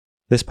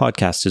This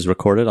podcast is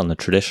recorded on the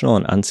traditional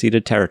and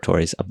unceded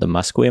territories of the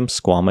Musqueam,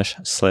 Squamish,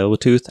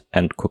 Tsleil-Waututh,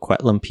 and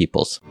Coquitlam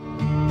peoples.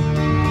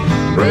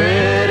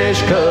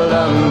 British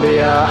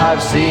Columbia,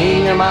 I've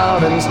seen your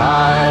mountains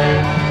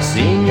high,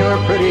 seen your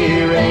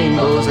pretty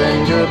rainbows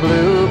and your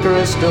blue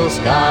crystal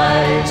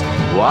skies,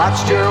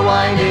 watched your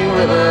winding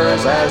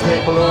rivers as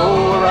they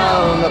flow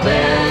around the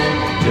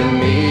bend. To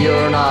me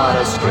you're not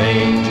a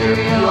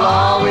stranger, you'll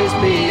always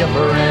be a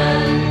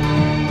friend.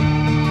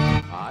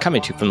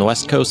 Coming to you from the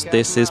West Coast,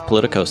 this is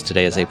Politicos.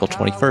 Today is April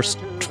 21st,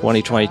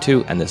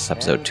 2022, and this is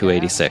episode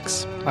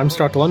 286. I'm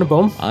Scott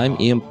Lundebaum.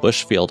 I'm Ian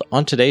Bushfield.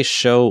 On today's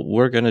show,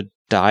 we're going to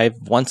dive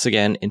once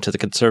again into the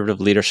Conservative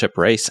leadership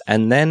race,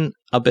 and then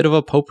a bit of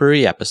a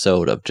potpourri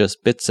episode of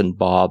just bits and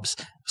bobs.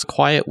 It was a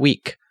quiet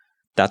week.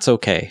 That's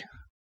okay.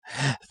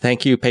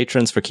 Thank you,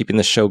 patrons, for keeping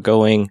the show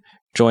going.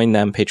 Join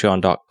them,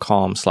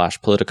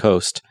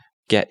 patreon.com/politicos.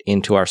 Get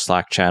into our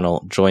Slack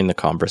channel. Join the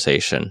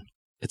conversation.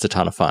 It's a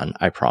ton of fun,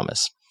 I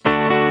promise.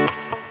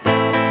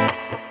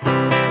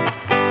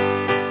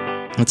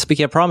 And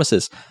speaking of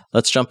promises,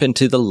 let's jump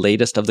into the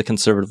latest of the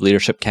Conservative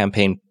leadership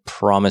campaign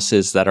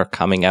promises that are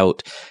coming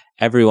out.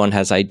 Everyone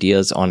has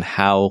ideas on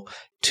how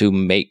to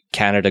make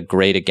Canada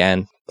great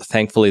again.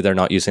 Thankfully, they're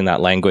not using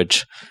that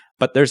language.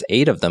 But there's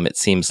 8 of them, it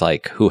seems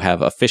like, who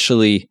have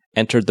officially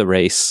entered the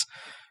race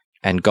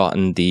and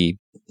gotten the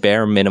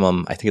bare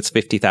minimum, I think it's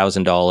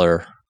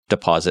 $50,000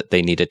 deposit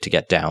they needed to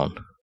get down.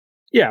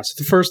 Yeah, so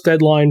the first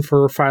deadline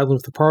for filing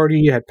with the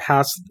party had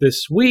passed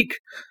this week.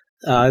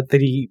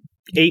 The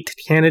 8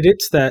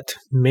 candidates that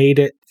made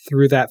it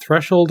through that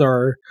threshold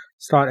are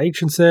Scott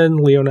Aitchison,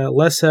 Leona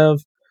Lesev,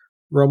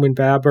 Roman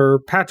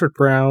Baber, Patrick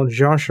Brown,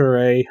 Jean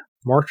Charest,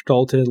 Mark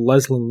Dalton,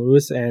 Leslyn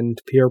Lewis,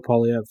 and Pierre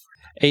Poilievre.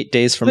 8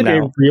 days from now.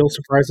 Any real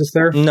surprises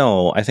there?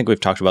 No, I think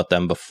we've talked about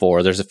them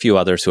before. There's a few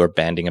others who are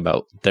banding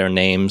about their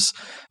names,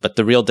 but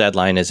the real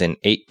deadline is in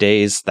 8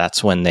 days.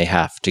 That's when they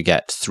have to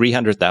get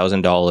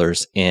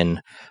 $300,000 in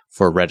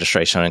for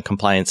registration and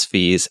compliance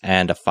fees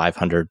and a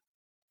 500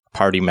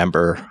 party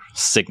member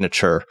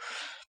signature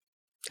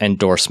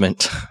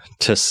endorsement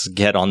to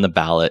get on the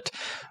ballot.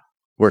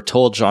 We're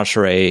told Jean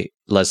Charest,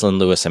 Leslyn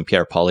Lewis, and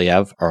Pierre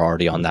Poilievre are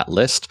already on that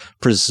list.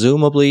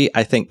 Presumably,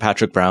 I think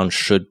Patrick Brown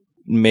should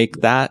make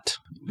that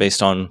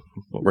based on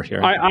what we're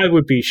hearing. I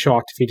would be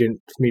shocked if he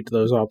didn't meet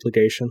those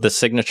obligations. The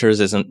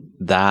signatures isn't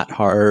that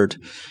hard,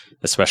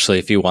 especially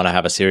if you want to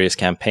have a serious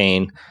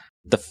campaign.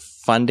 The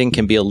funding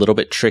can be a little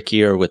bit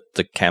trickier with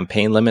the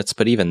campaign limits,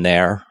 but even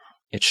there,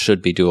 it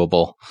should be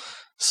doable.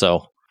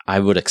 So I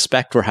would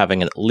expect we're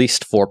having an at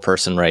least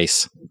 4-person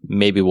race.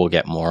 Maybe we'll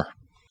get more.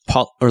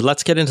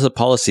 Let's get into the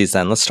policies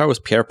then. Let's start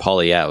with Pierre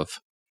Poilievre.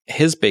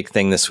 His big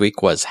thing this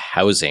week was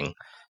housing.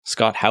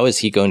 Scott, how is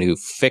he going to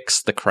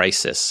fix the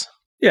crisis?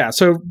 Yeah,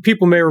 so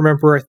people may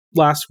remember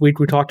last week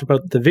we talked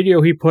about the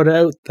video he put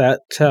out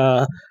that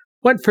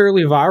went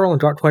fairly viral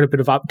and got quite a bit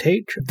of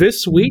uptake.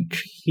 This week,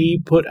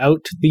 he put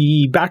out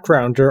the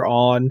backgrounder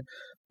on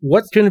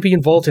what's going to be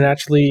involved in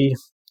actually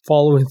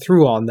following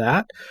through on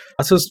that.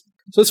 So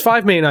there's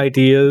 5 main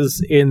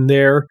ideas in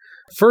there.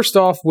 First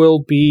off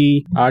will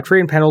be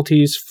trade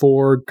penalties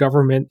for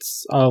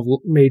governments of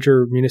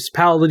major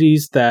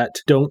municipalities that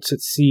don't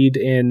succeed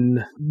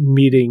in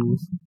meeting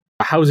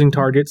housing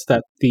targets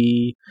that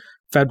the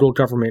federal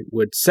government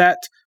would set.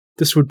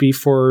 This would be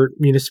for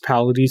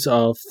municipalities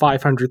of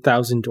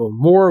 500,000 or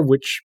more,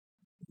 which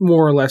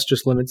more or less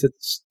just limits it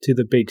to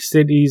the big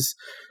cities.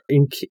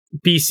 In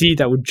BC,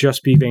 that would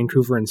just be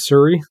Vancouver and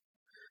Surrey.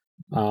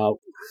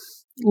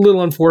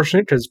 Little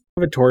unfortunate because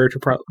Victoria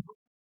and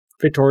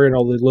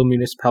all the little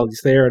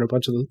municipalities there and a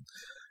bunch of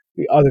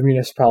the other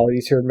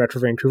municipalities here in Metro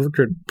Vancouver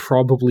could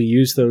probably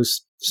use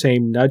those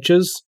same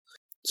nudges.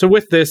 So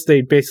with this,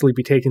 they'd basically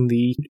be taking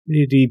the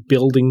community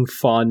building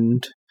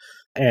fund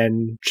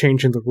and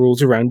changing the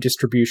rules around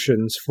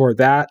distributions for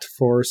that,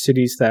 for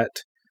cities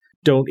that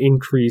don't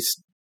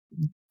increase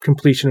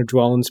completion of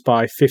dwellings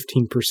by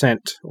 15%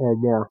 or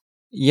more.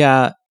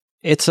 Yeah,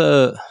 it's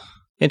a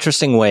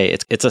interesting way.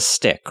 It's a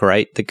stick,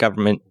 right? The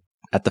government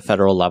at the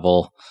federal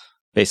level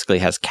basically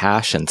has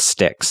cash and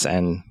sticks,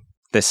 and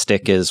this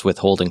stick is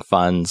withholding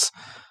funds.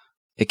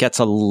 It gets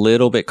a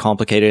little bit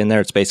complicated in there.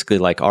 It's basically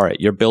like, all right,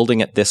 you're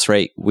building at this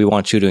rate. We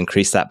want you to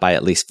increase that by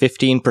at least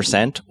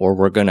 15%, or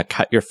we're going to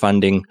cut your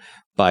funding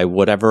by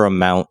whatever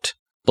amount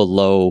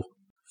below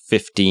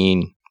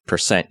 15%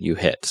 you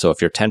hit. So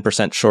if you're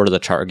 10% short of the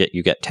target,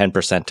 you get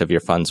 10% of your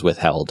funds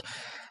withheld.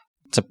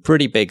 It's a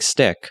pretty big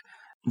stick.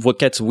 What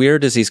gets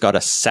weird is he's got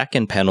a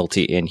second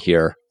penalty in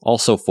here,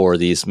 also for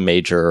these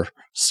major,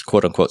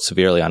 quote-unquote,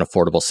 severely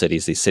unaffordable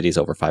cities, these cities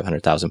over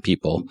 500,000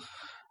 people,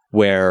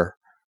 where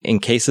in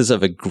cases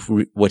of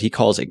what he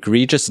calls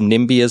egregious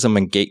NIMBYism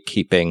and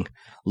gatekeeping,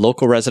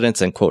 local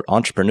residents and, quote,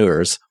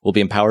 entrepreneurs will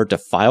be empowered to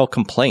file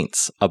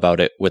complaints about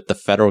it with the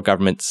federal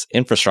government's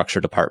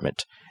infrastructure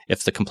department.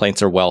 If the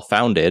complaints are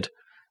well-founded,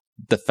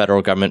 the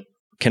federal government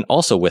can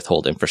also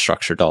withhold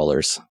infrastructure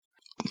dollars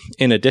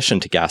in addition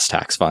to gas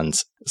tax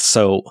funds.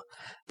 So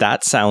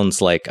that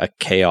sounds like a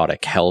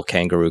chaotic hell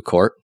kangaroo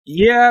court.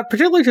 Yeah,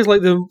 particularly because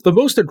like the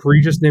most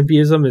egregious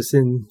NIMBYism is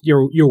in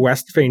your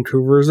West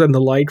Vancouvers and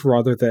the like,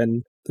 rather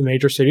than the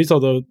major cities.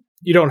 Although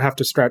you don't have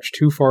to stretch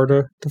too far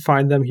to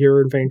find them here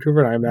in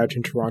Vancouver, and I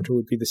imagine Toronto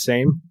would be the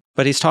same.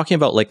 But he's talking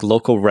about like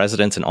local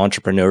residents and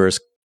entrepreneurs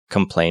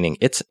complaining.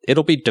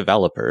 It'll be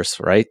developers,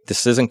 right?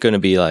 This isn't going to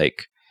be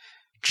like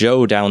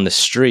Joe down the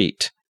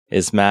street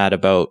is mad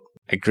about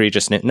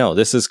egregious. No,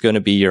 this is going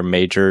to be your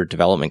major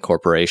development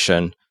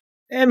corporation.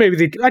 And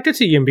maybe I could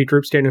see YIMBY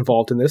groups getting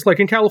involved in this. Like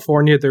in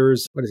California,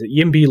 there's,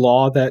 YIMBY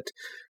law that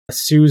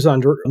sues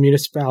under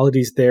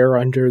municipalities there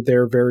under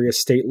their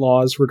various state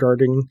laws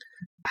regarding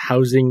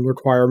housing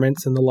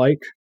requirements and the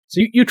like.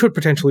 So you could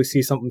potentially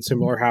see something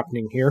similar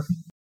happening here.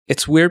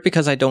 It's weird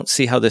because I don't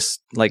see how this,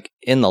 like,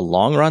 in the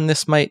long run,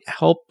 this might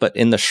help, but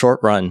in the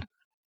short run,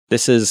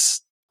 this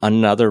is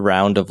another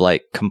round of,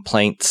 like,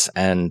 complaints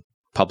and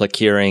public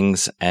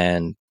hearings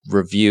and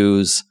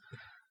reviews,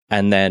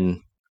 and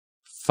then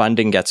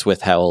funding gets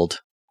withheld,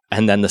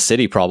 and then the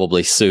city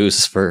probably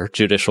sues for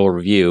judicial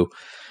review,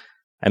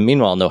 and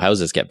meanwhile, no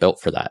houses get built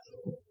for that.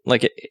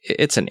 Like,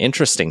 it's an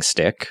interesting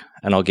stick,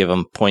 and I'll give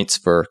them points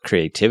for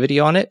creativity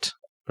on it,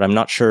 but I'm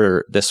not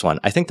sure this one.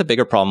 I think the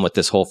bigger problem with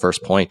this whole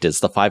first point is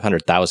the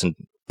 500,000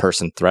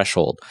 person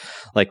threshold.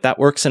 Like, that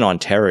works in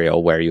Ontario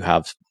where you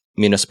have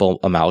municipal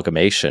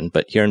amalgamation,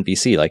 but here in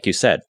BC, like you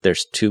said,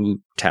 there's 2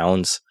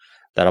 towns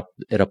that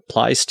it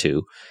applies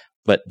to,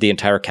 but the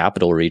entire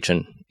capital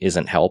region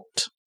isn't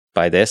helped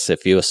by this,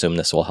 if you assume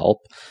this will help.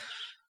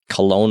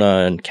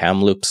 Kelowna and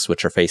Kamloops,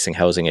 which are facing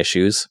housing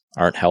issues,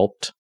 aren't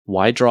helped.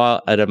 Why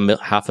draw at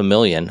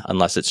 $500,000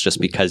 unless it's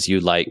just because you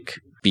like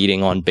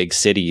beating on big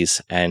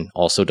cities and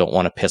also don't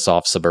want to piss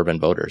off suburban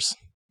voters?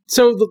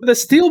 So the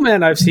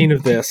steelman I've seen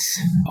of this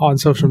on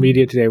social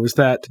media today was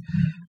that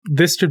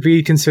this could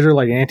be considered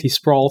like an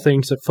anti-sprawl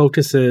thing that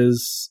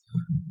focuses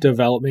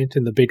development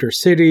in the bigger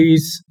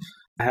cities,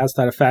 has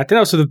that effect. And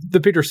also the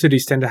bigger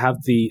cities tend to have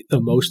the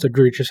most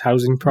egregious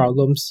housing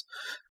problems.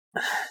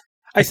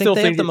 I still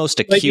think they have the most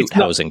acute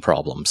housing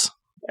problems.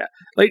 Yeah,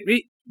 like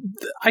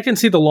I can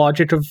see the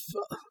logic of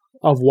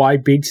why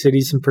big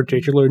cities in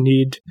particular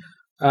need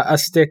a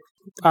stick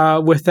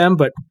with them,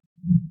 but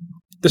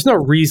there's no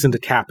reason to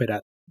cap it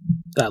at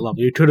that level.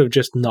 You could have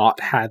just not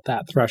had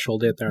that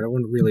threshold in there. It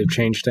wouldn't really have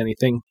changed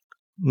anything.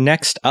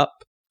 Next up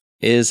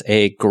is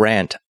a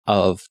grant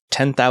of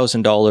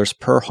 $10,000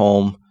 per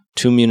home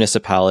to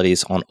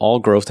municipalities on all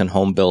growth and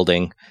home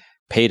building,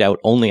 paid out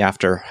only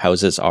after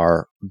houses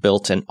are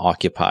built and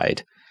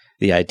occupied.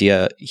 The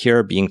idea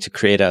here being to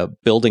create a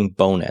building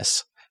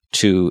bonus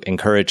to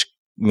encourage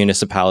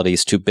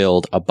municipalities to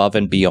build above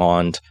and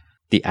beyond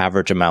the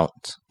average amount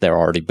they're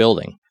already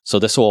building. So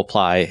this will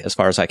apply, as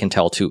far as I can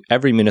tell, to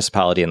every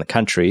municipality in the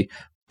country,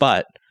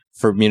 but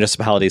for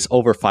municipalities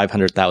over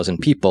 500,000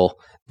 people,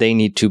 they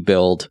need to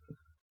build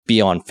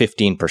beyond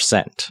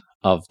 15%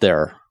 of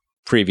their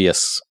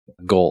previous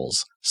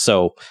goals.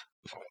 So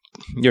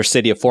your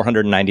city of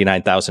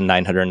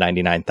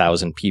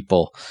 499,999,000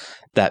 people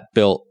that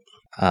built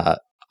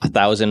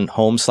 1,000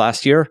 homes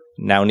last year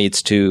now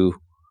needs to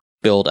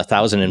build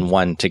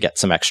 1,001 to get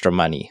some extra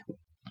money.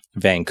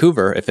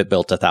 Vancouver, if it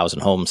built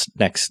 1,000 homes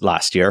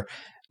last year,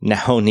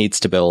 now needs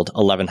to build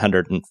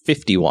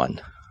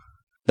 1,151.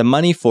 The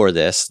money for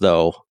this,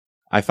 though,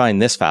 I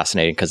find this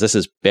fascinating because this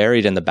is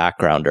buried in the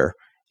backgrounder,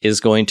 is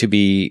going to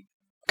be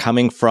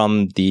coming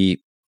from the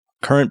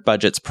current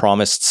budget's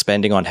promised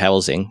spending on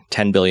housing,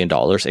 $10 billion,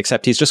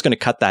 except he's just going to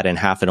cut that in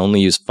half and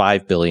only use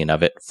 $5 billion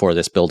of it for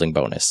this building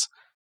bonus.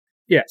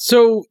 Yeah,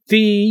 so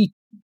the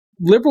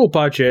Liberal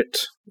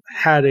budget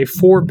had a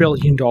 $4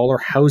 billion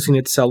housing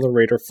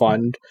accelerator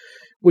fund,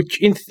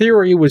 which in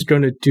theory was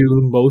going to do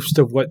most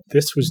of what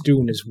this was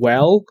doing as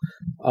well,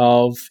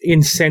 of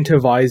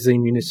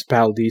incentivizing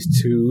municipalities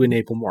to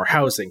enable more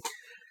housing.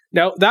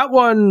 Now, that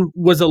one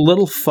was a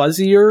little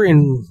fuzzier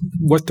in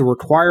what the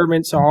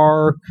requirements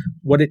are,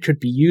 what it could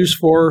be used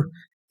for,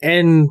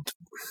 and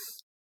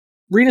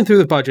reading through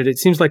the budget, it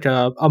seems like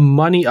a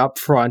money up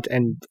front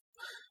and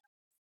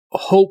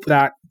hope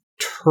that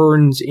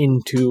turns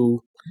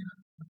into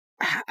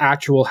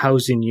actual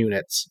housing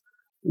units.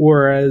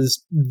 Whereas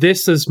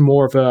this is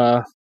more of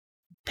a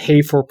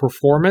pay for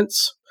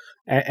performance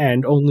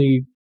and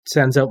only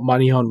sends out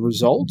money on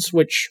results,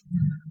 which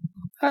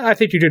I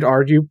think you could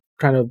argue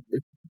kind of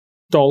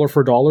dollar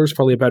for dollar is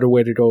probably a better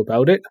way to go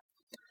about it.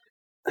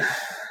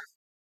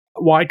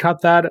 Why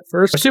cut that at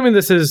first? Assuming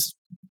this is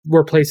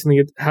replacing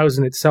the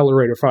housing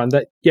accelerator fund,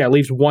 that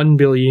leaves $1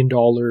 billion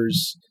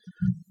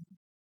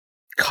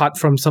cut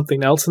from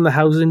something else in the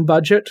housing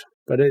budget,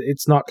 but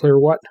it's not clear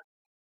what.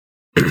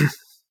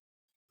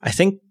 I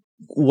think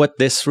what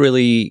this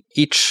really,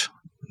 each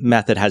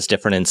method has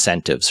different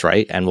incentives,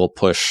 right? And will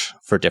push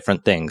for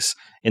different things.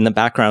 In the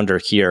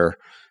backgrounder here,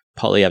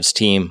 Poilievre's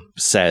team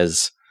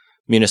says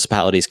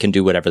municipalities can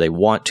do whatever they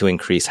want to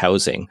increase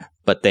housing,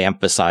 but they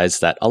emphasize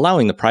that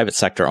allowing the private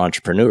sector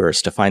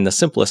entrepreneurs to find the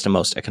simplest and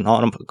most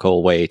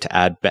economical way to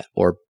add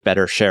or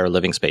better share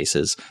living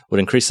spaces would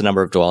increase the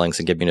number of dwellings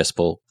and give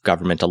municipal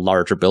government a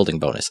larger building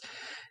bonus.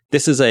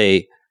 This is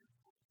a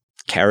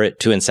carrot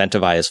to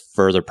incentivize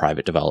further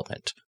private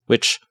development,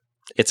 which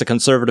it's a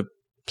conservative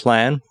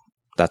plan.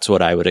 That's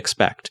what I would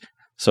expect.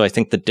 So I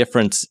think the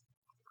difference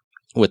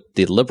with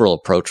the Liberal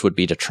approach would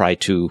be to try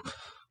to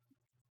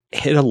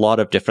hit a lot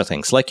of different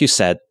things. Like you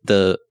said,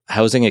 the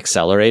housing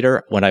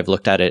accelerator, when I've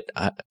looked at it,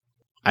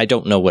 I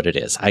don't know what it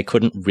is. I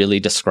couldn't really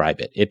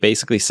describe it. It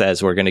basically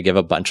says we're going to give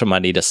a bunch of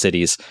money to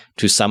cities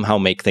to somehow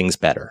make things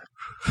better.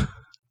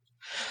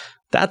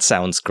 That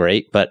sounds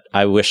great, but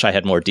I wish I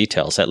had more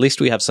details. At least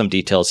we have some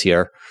details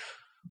here.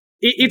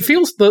 It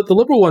feels, the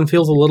Liberal one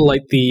feels a little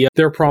like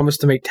their promise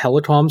to make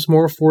telecoms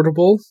more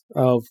affordable.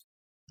 Of,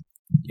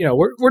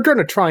 we're going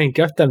to try and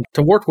get them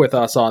to work with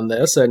us on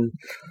this, and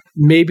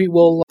maybe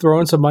we'll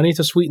throw in some money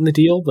to sweeten the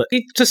deal. But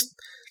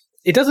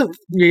it doesn't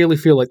really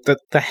feel like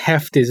the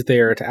heft is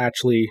there to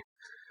actually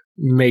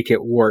make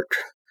it work.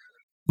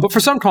 But for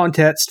some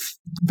context,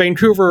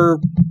 Vancouver,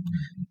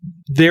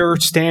 their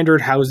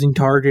standard housing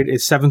target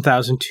is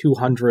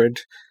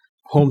 7,200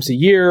 homes a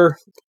year.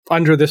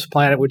 Under this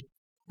plan, it would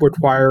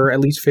require at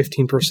least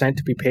 15%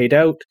 to be paid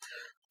out.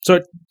 So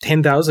at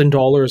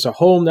 $10,000 a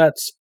home,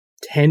 that's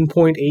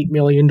 $10.8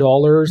 million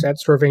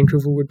extra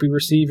Vancouver would be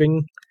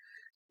receiving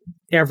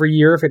every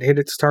year if it hit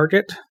its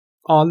target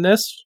on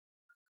this,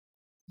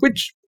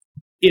 which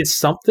is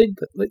something.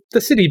 But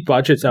the city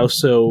budget's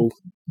also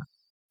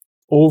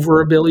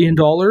over $1 billion.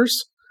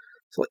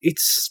 So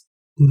it's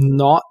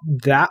not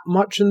that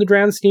much in the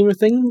grand scheme of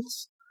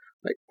things.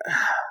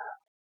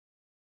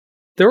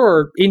 There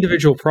are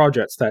individual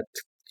projects that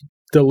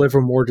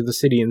deliver more to the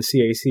city and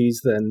CACs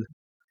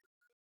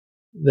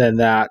than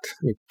that.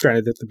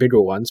 Granted, the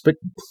bigger ones, but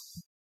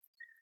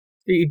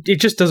it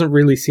just doesn't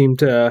really seem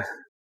to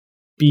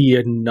be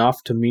enough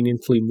to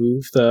meaningfully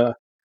move the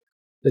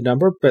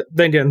number. But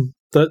then again,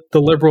 the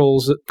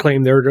Liberals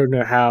claim they're going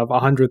to have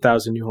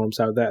 100,000 new homes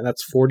out of that, and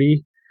that's 40K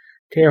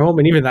a home,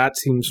 and even that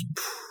seems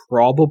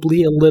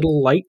probably a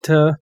little light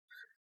to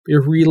be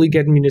really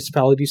getting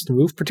municipalities to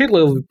move,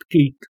 particularly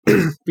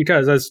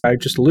because, as I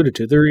just alluded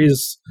to, there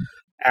is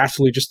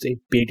actually just a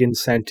big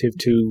incentive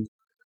to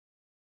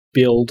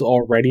build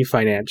already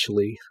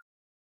financially.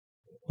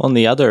 Well, and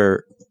the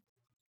other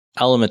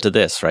element of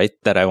this, right,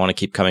 that I want to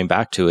keep coming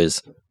back to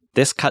is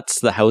this cuts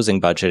the housing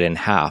budget in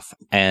half,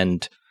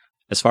 and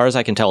as far as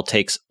I can tell,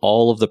 takes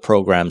all of the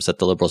programs that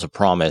the Liberals have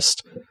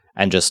promised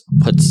and just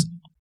puts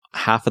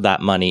half of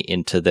that money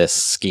into this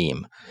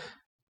scheme.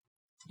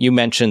 You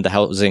mentioned the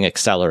housing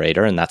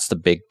accelerator, and that's the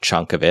big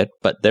chunk of it,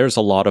 but there's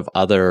a lot of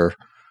other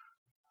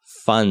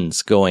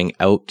funds going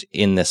out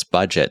in this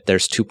budget.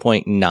 There's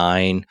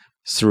 2.9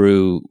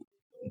 through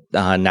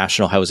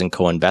National Housing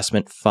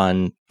Co-Investment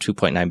Fund,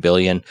 2.9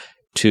 billion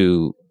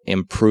to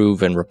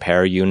improve and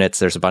repair units.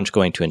 There's a bunch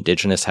going to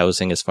Indigenous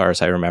housing, as far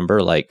as I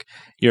remember.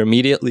 You're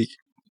immediately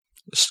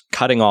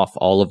cutting off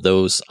all of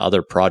those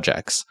other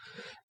projects.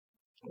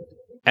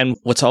 And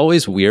what's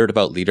always weird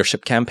about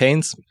leadership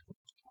campaigns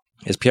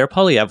is Pierre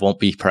Poilievre won't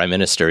be prime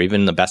minister,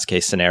 even in the best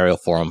case scenario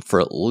for him,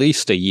 for at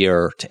least a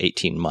year to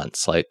 18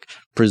 months.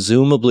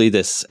 Presumably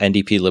this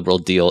NDP Liberal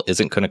deal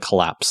isn't going to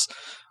collapse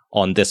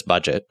on this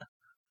budget,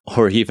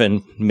 or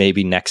even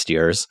maybe next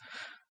year's.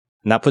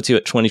 And that puts you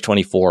at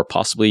 2024,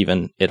 possibly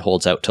even it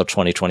holds out till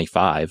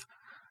 2025.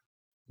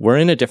 We're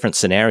in a different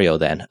scenario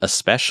then,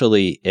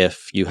 especially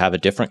if you have a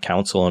different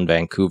council in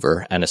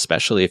Vancouver, and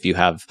especially if you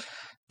have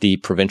the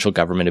provincial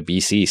government of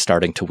BC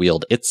starting to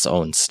wield its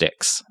own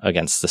sticks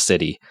against the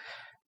city.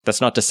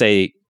 That's not to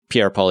say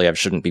Pierre Poilievre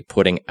shouldn't be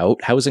putting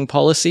out housing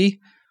policy,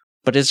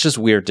 but it's just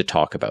weird to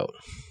talk about.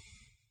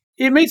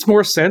 It makes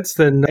more sense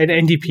than an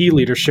NDP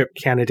leadership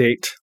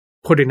candidate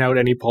putting out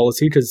any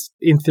policy, because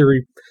in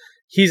theory,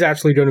 he's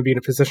actually going to be in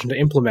a position to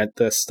implement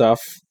this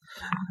stuff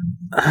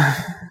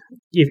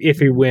if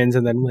he wins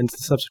and then wins the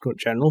subsequent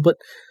general. But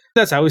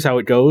that's always how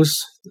it goes.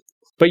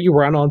 But you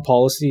run on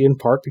policy in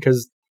part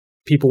because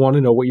people want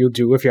to know what you'll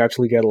do if you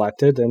actually get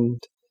elected,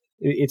 and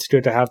it's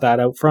good to have that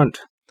out front.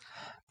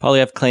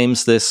 Poilievre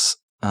claims this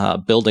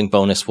building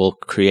bonus will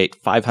create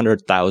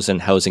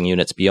 500,000 housing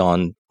units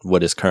beyond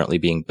what is currently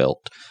being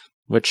built,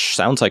 which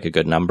sounds like a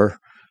good number,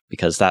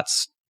 because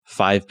that's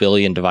 5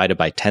 billion divided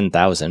by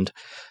 10,000.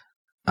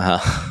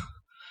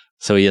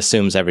 So he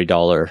assumes every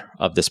dollar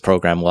of this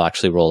program will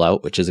actually roll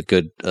out, which is a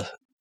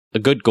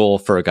good goal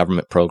for a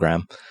government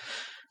program.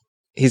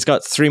 He's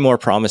got 3 more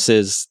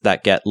promises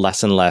that get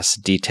less and less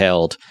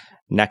detailed.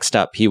 Next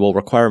up, he will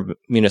require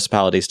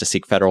municipalities to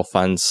seek federal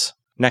funds.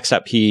 Next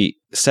up, he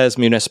says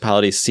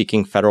municipalities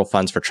seeking federal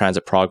funds for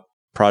transit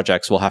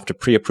projects will have to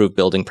pre-approve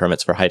building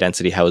permits for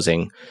high-density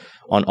housing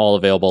on all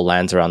available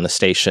lands around the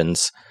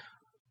stations,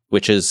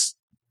 which is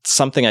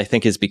something I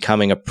think is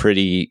becoming a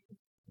pretty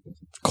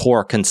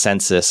core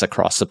consensus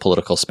across the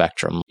political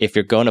spectrum. If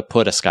you're going to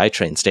put a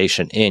SkyTrain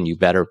station in, you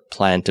better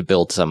plan to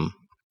build some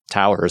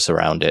towers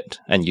around it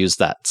and use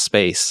that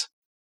space.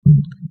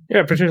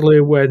 Yeah,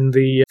 particularly when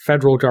the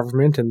federal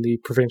government and the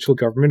provincial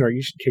government are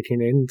usually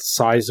kicking in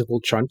sizable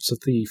chunks of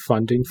the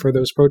funding for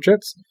those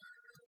projects.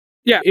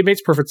 Yeah, it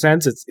makes perfect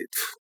sense.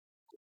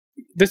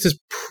 this is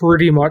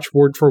pretty much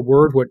word for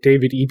word what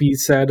David Eby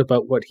said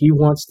about what he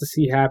wants to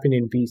see happen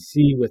in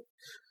BC with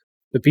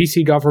the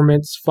BC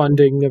government's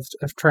funding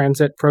of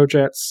transit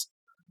projects.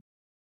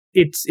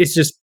 It's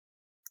just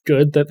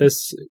good that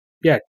this,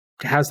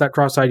 has that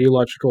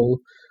cross-ideological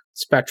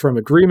spectrum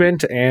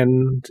agreement,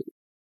 and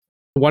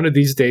one of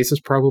these days is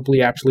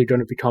probably actually going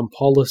to become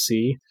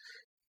policy,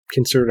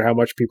 considering how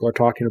much people are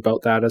talking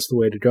about that as the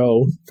way to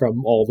go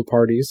from all the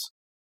parties.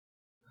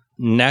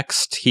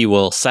 Next, he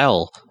will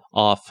sell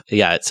off,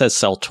 it says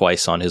sell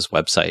twice on his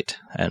website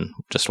and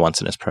just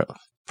once in his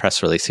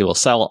press release. He will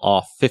sell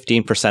off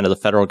 15% of the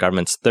federal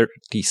government's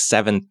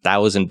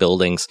 37,000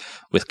 buildings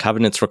with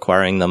covenants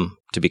requiring them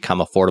to become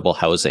affordable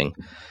housing.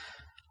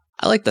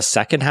 I like the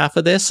second half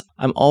of this.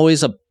 I'm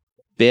always a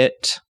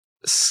bit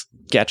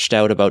sketched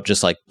out about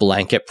just like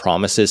blanket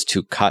promises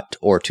to cut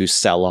or to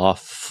sell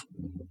off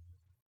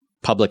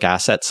public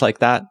assets like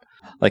that.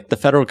 Like the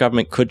federal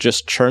government could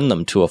just churn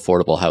them to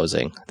affordable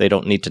housing. They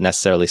don't need to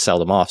necessarily sell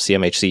them off.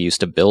 CMHC used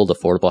to build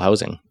affordable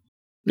housing.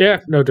 Yeah,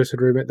 no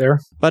disagreement there.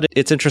 But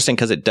it's interesting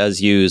because it does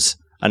use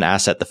an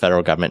asset the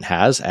federal government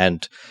has.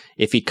 And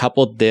if he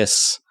coupled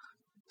this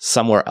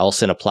somewhere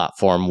else in a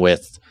platform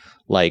with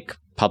like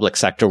public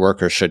sector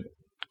workers should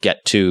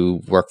get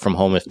to work from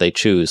home if they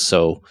choose.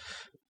 So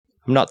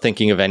I'm not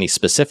thinking of any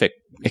specific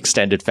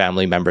extended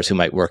family members who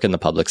might work in the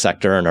public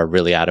sector and are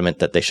really adamant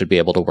that they should be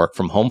able to work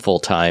from home full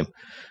time.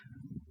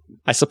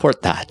 I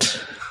support that.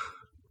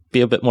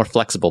 Be a bit more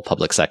flexible,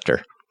 public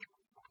sector.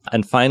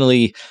 And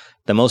finally,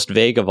 the most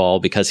vague of all,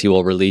 because he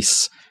will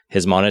release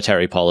his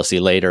monetary policy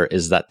later,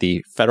 is that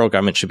the federal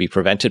government should be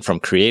prevented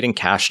from creating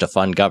cash to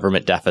fund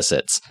government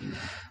deficits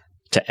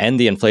to end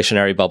the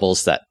inflationary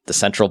bubbles that the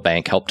central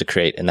bank helped to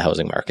create in the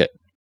housing market.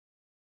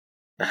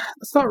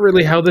 That's not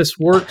really how this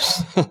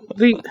works.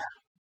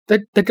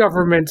 The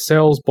government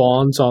sells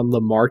bonds on the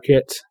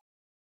market.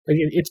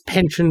 It's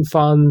pension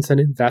funds and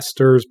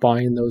investors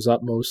buying those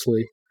up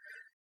mostly.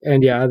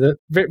 And the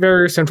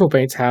various central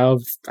banks have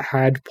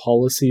had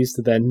policies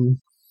to then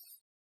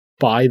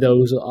buy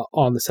those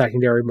on the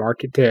secondary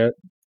market to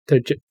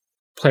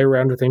play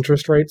around with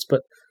interest rates.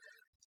 But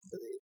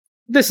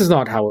this is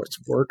not how it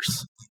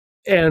works.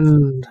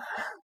 And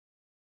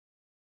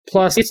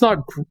plus, it's not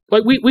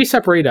like we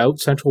separate out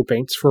central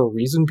banks for a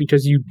reason,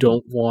 because you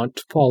don't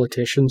want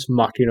politicians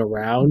mucking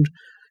around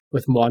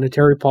with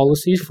monetary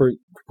policies for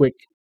quick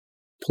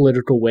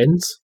political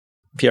wins.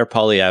 Pierre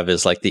Poilievre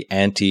is like the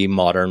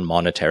anti-modern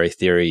monetary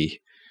theory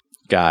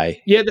guy.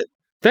 Yeah,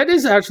 that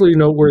is actually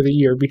noteworthy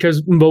here,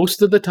 because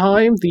most of the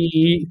time,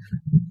 the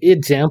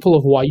example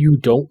of why you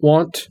don't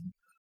want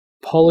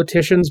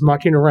politicians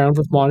mucking around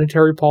with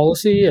monetary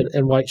policy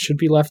and why it should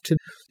be left to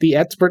the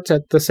experts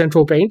at the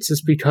central banks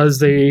is because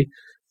they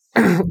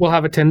will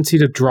have a tendency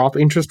to drop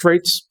interest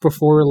rates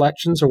before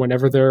elections or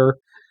whenever they're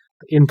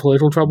in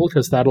political trouble,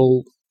 because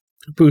that'll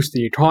boost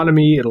the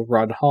economy, it'll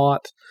run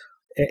hot,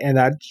 and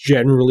that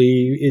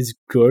generally is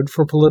good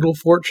for political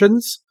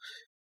fortunes.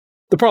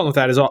 The problem with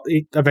that is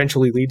it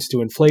eventually leads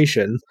to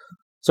inflation.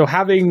 So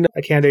having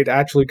a candidate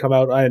actually come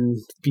out and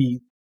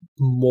be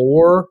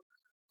more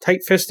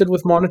tight-fisted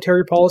with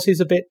monetary policy is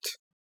a bit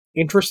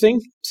interesting.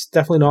 It's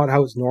definitely not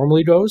how it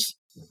normally goes.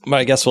 But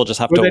I guess we'll just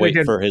have to wait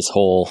for his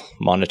whole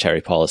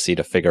monetary policy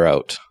to figure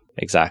out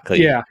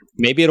exactly. Yeah.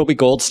 Maybe it'll be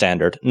gold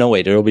standard. No,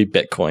 wait, it'll be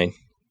Bitcoin.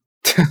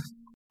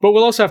 But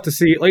we'll also have to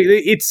see. Like,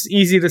 it's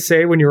easy to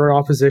say when you're in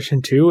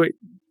opposition to it.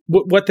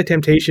 What the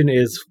temptation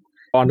is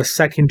on a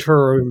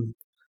second-term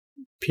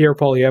Pierre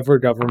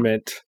Poilievre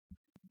government,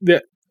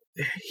 that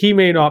he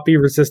may not be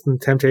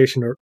resistant to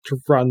temptation to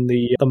run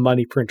the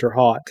money printer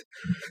hot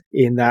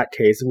in that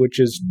case, which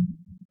is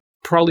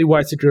probably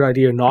why it's a good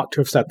idea not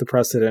to have set the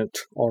precedent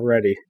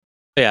already.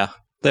 Yeah,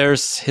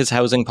 there's his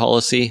housing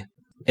policy.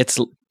 It's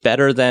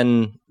better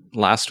than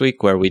last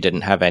week where we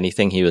didn't have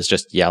anything. He was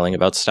just yelling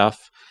about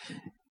stuff.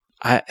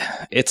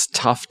 It's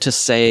tough to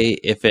say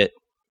if it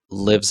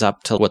lives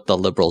up to what the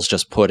Liberals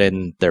just put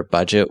in their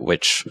budget,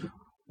 which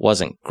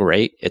wasn't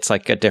great. It's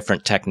like a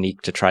different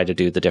technique to try to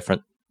do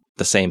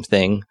the same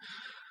thing.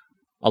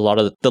 A lot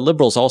of the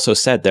Liberals also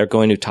said they're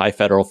going to tie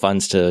federal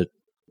funds to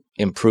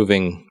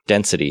improving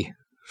density.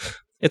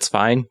 It's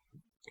fine.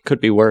 It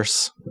could be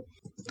worse.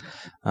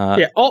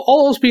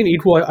 All else being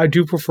equal, I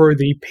do prefer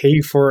the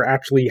pay for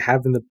actually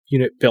having the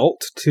unit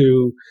built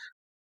to,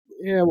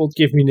 we'll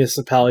give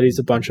municipalities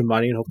a bunch of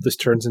money and hope this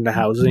turns into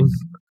housing.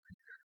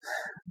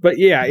 But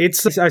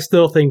I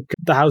still think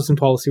the housing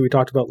policy we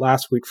talked about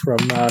last week from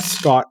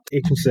Scott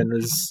Aitchison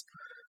is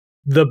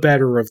the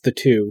better of the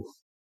two.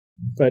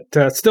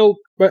 But still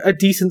a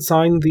decent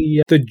sign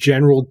the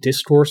general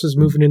discourse is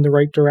moving in the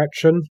right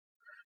direction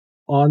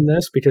on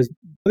this, because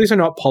these are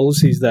not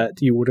policies that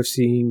you would have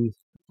seen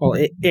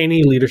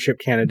any leadership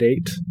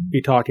candidate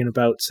be talking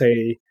about,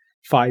 say,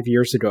 5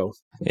 years ago.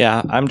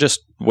 Yeah, I'm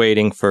just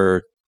waiting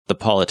for the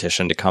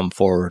politician to come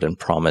forward and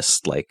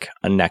promise like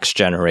a next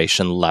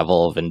generation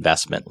level of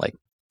investment.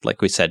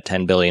 Like we said,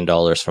 $10 billion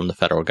from the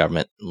federal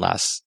government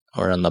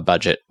on the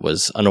budget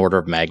was an order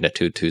of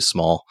magnitude too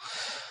small.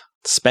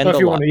 Spend a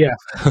lot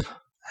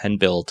and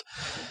build.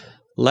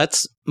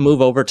 Let's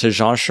move over to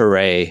Jean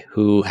Charest,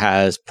 who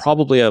has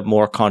probably a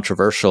more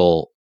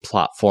controversial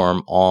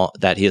platform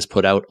that he has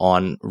put out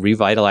on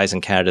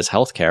revitalizing Canada's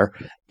healthcare.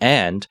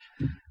 And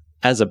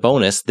as a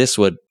bonus, this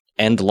would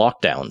end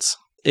lockdowns.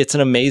 It's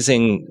an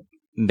amazing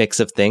mix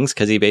of things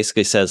because he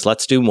basically says,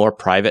 let's do more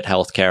private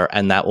healthcare,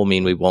 and that will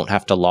mean we won't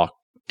have to lock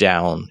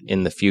down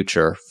in the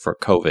future for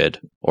COVID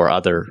or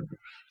other,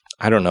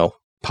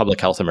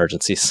 public health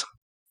emergencies.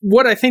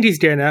 What I think he's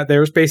getting at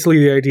there is basically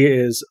the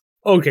idea is,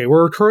 okay,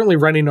 we're currently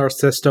running our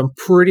system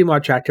pretty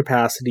much at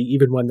capacity,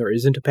 even when there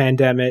isn't a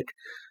pandemic.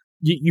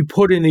 You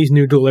put in these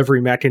new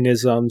delivery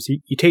mechanisms,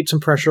 you take some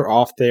pressure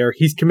off there.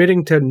 He's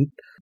committing to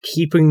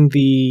keeping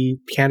the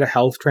Canada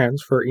Health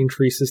transfer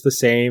increases the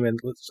same, and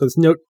so there's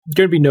going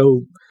to be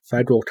no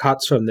federal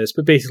cuts from this,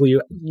 but basically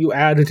you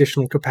add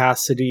additional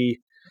capacity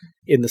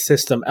in the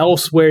system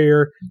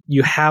elsewhere.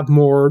 You have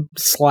more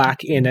slack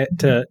in it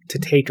to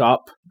take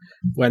up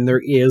when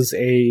there is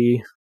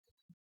a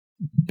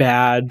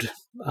bad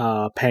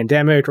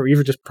pandemic, or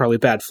even just probably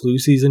bad flu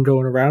season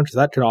going around, because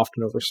that can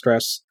often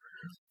overstress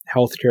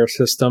healthcare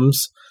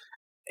systems.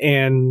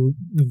 And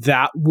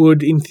that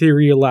would, in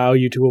theory, allow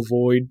you to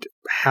avoid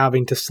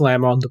having to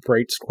slam on the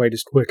brakes quite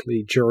as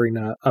quickly during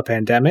a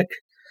pandemic,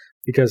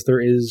 because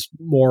there is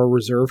more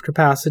reserve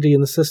capacity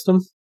in the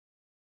system.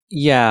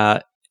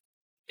 Yeah,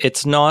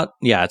 it's not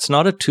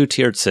a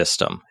two-tiered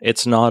system.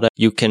 It's not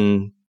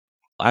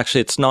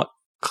it's not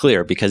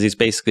clear, because he's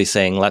basically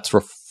saying, let's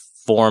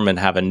reform and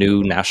have a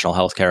new National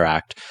Healthcare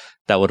Act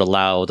that would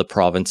allow the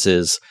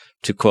provinces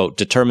to, quote,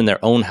 determine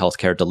their own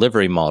healthcare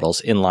delivery models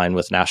in line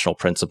with national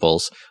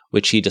principles,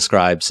 which he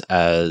describes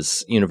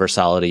as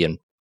universality and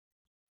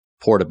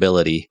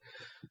portability.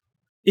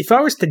 If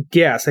I was to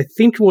guess, I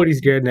think what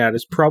he's getting at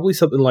is probably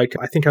something like,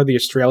 I think how the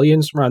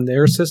Australians run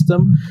their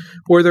system,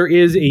 where there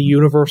is a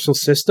universal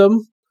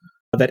system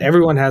that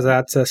everyone has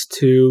access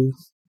to,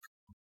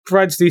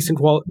 provides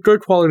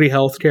good quality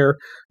healthcare,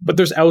 but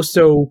there's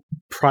also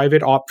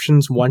private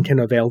options one can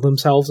avail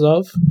themselves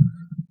of.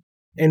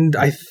 And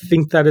I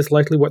think that is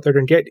likely what they're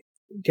going to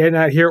get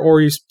at here, or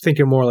he's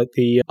thinking more like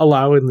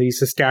allowing the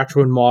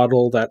Saskatchewan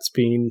model that's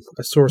been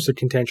a source of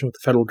contention with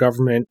the federal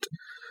government,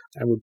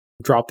 and would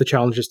drop the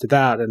challenges to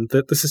that. And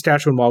the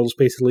Saskatchewan model is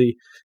basically,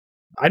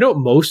 I know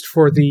most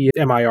for the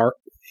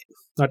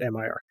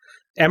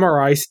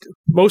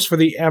most for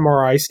the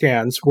MRI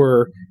scans,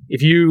 where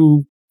if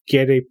you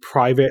get a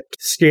private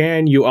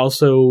scan, you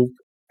also,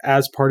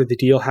 as part of the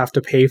deal, have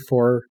to pay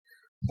for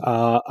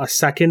a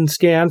second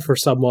scan for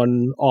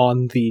someone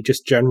on the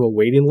just general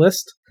waiting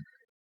list,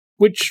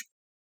 which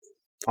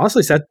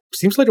honestly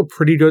seems like a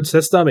pretty good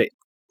system. It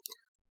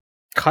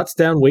cuts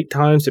down wait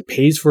times. It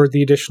pays for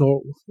the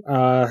additional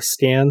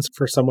scans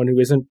for someone who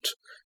isn't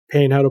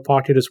paying out of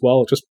pocket as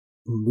well. It just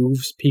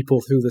moves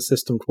people through the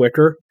system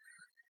quicker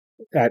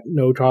at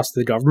no cost to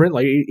the government.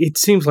 Like, it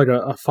seems like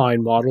a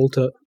fine model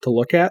to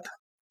look at.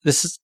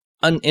 This is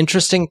an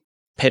interesting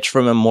pitch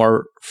for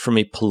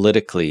me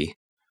politically,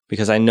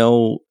 because I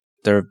know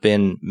there have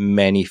been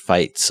many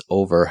fights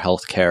over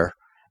healthcare,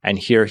 and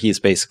here he's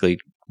basically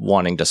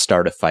wanting to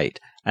start a fight.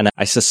 And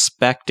I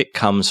suspect it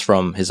comes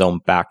from his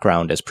own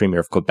background as Premier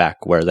of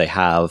Quebec, where they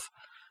have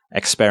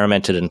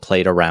experimented and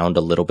played around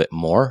a little bit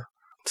more,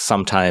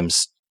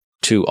 sometimes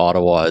to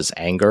Ottawa's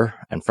anger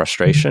and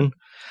frustration.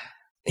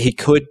 He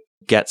could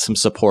get some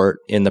support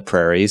in the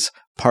prairies.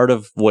 Part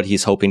of what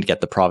he's hoping to get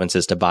the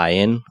provinces to buy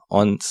in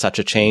on such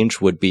a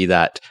change would be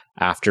that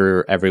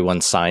after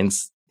everyone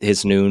signs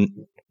his new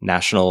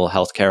National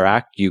Healthcare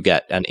Act, you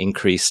get an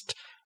increased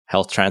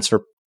health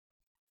transfer,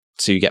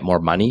 so you get more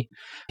money.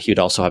 He would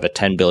also have a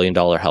 $10 billion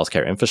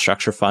healthcare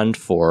infrastructure fund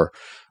for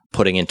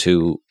putting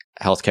into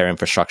healthcare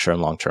infrastructure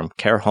and long-term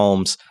care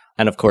homes.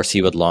 And of course,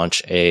 he would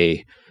launch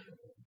a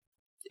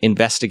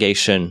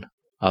investigation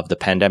of the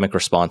pandemic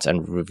response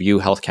and review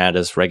Health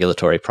Canada's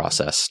regulatory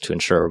process to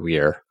ensure we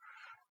are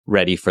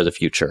ready for the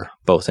future,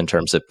 both in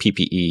terms of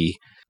PPE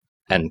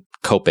and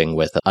coping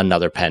with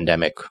another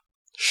pandemic,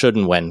 should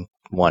and when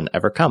one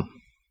ever come,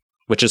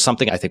 which is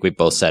something I think we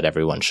both said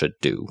everyone should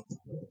do.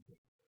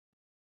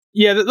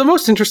 Yeah, the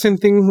most interesting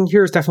thing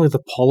here is definitely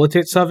the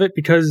politics of it,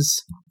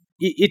 because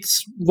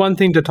it's one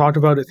thing to talk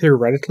about it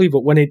theoretically,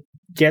 but when it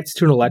gets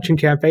to an election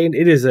campaign,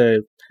 it is a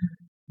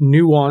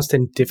nuanced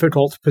and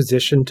difficult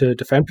position to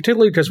defend,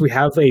 particularly because we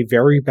have a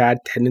very bad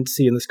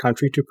tendency in this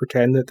country to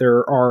pretend that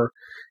there are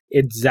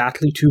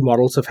exactly two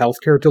models of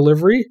healthcare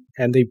delivery,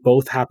 and they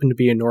both happen to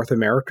be in North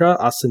America,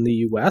 us in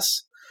the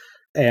US,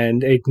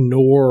 and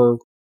ignore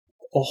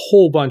a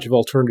whole bunch of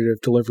alternative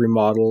delivery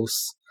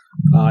models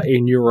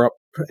in Europe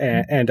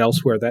and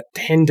elsewhere that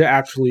tend to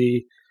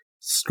actually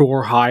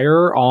score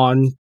higher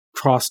on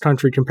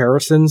cross-country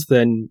comparisons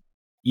than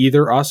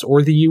either us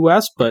or the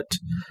US, but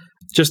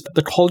just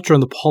the culture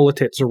and the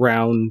politics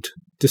around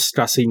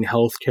discussing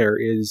healthcare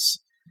is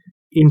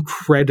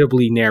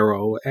incredibly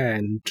narrow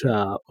and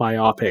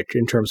myopic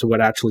in terms of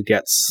what actually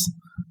gets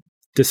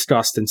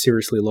discussed and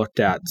seriously looked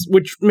at,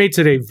 which makes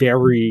it a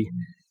very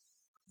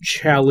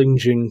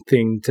challenging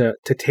thing to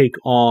take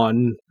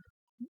on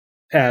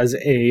as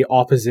a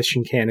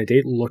opposition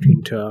candidate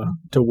looking to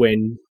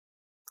win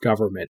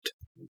government.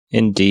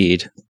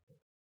 Indeed.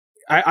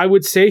 I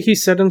would say he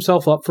set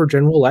himself up for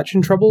general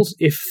election troubles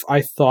if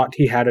I thought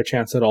he had a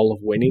chance at all of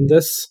winning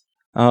this.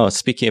 Oh,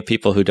 speaking of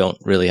people who don't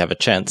really have a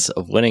chance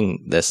of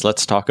winning this,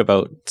 let's talk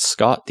about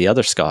Scott, the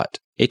other Scott,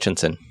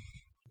 Aitchison.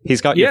 He's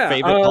got your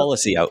favorite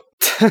policy out.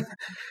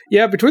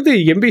 Yeah, between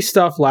the YIMBY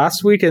stuff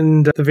last week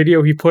and the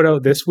video he put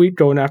out this week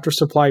going after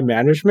supply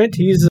management,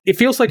 it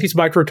feels like he's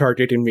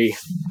micro-targeting me.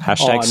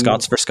 Hashtag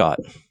Scots for Scott.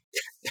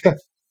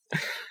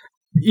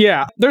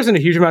 Yeah, there isn't a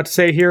huge amount to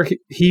say here.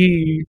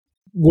 He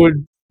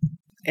would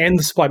end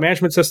the supply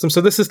management system. So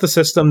this is the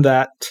system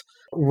that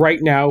right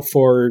now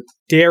for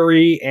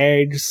dairy,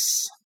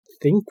 eggs, I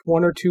think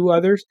one or two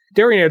others.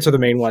 Dairy and eggs are the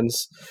main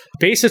ones.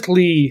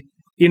 Basically,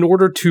 in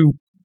order to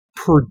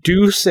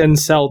produce and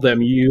sell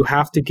them, you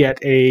have to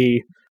get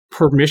a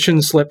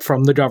permission slip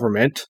from the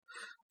government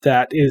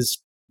that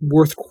is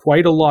worth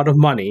quite a lot of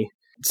money.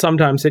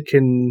 Sometimes it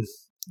can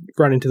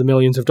run into the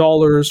millions of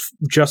dollars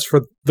just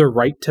for the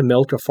right to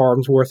milk a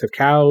farm's worth of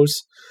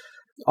cows.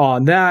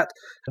 On that,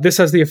 this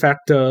has the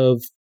effect of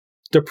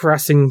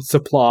depressing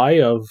supply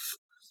of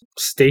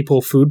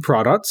staple food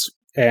products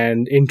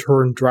and in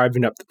turn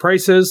driving up the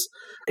prices.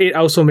 It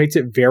also makes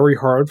it very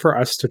hard for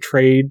us to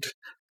trade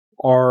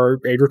our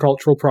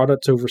agricultural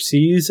products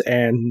overseas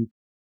and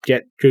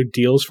get good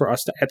deals for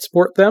us to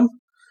export them.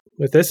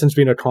 With this, it's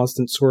been a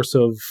constant source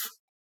of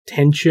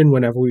tension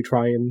whenever we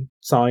try and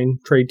sign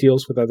trade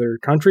deals with other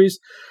countries.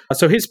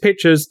 So his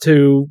pitch is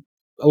to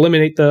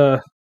eliminate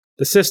the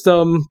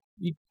system,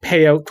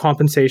 pay out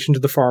compensation to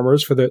the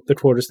farmers for the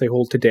quotas they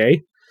hold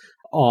today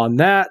on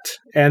that,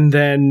 and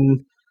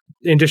then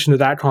in addition to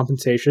that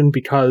compensation,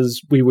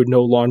 because we would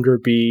no longer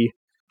be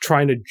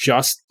trying to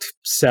just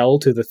sell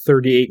to the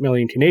 38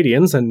 million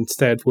Canadians and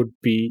instead would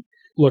be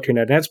looking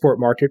at an export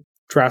market,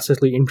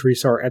 drastically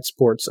increase our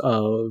exports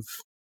of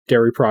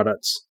dairy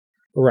products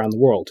around the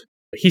world.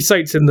 He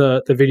cites in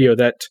the video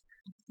that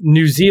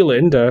New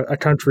Zealand, a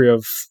country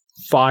of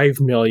 5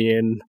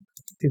 million,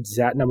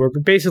 exact number,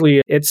 but basically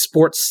it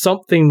exports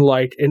something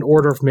like an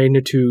order of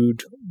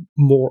magnitude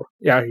more.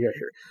 Yeah,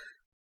 here.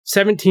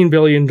 $17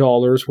 billion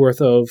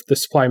worth of the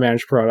supply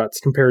managed products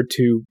compared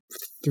to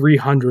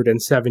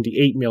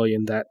 378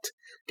 million that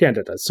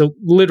Canada does. So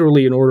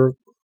literally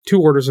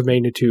two orders of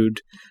magnitude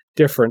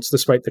difference,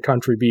 despite the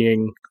country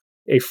being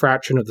a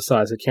fraction of the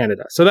size of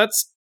Canada. So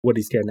that's what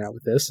he's getting at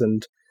with this,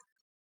 and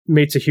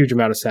makes a huge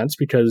amount of sense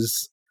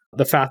because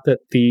the fact that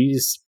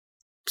these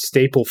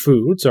staple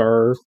foods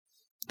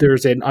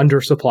there's an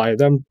undersupply of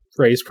them,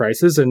 raise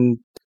prices, and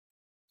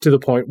to the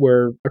point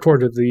where,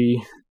 according to the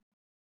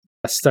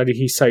study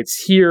he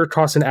cites here,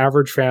 costs an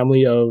average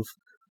family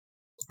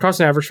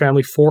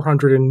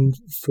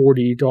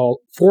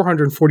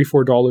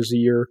 $444 a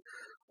year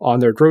on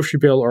their grocery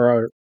bill,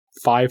 or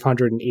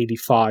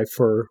 $585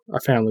 for a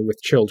family with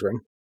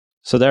children.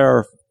 So there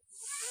are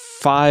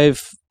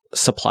 5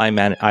 I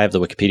have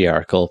the Wikipedia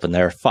article open.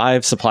 There are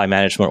 5 supply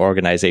management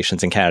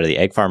organizations in Canada: the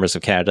Egg Farmers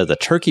of Canada, the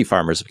Turkey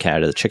Farmers of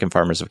Canada, the Chicken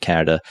Farmers of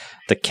Canada,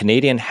 the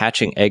Canadian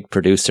Hatching Egg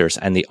Producers,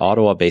 and the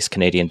Ottawa-based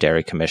Canadian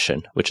Dairy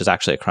Commission, which is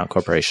actually a Crown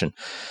corporation.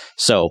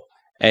 So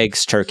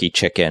eggs, turkey,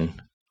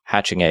 chicken,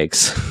 hatching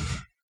eggs,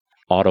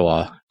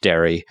 Ottawa,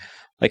 dairy.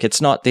 Like, it's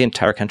not the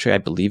entire country. I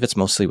believe it's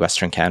mostly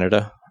Western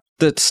Canada.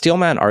 The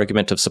steelman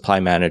argument of supply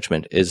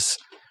management is,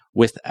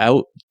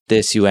 without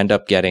this, you end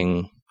up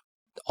getting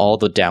all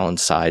the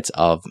downsides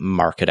of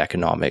market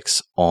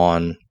economics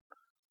on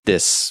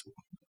this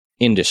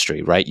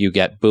industry, right? You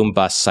get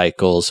boom-bust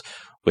cycles,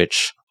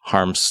 which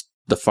harms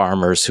the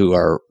farmers who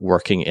are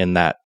working in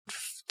that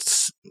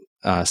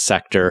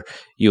sector.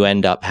 You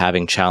end up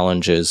having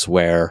challenges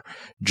where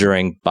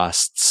during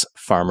busts,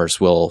 farmers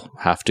will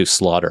have to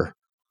slaughter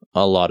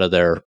a lot of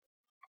their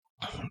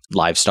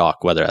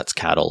livestock, whether that's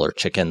cattle or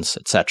chickens,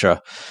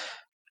 etc.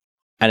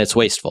 And it's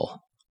wasteful.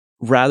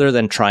 Rather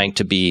than trying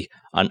to be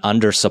an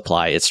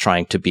undersupply, it's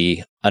trying to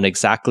be an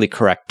exactly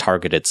correct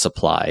targeted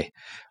supply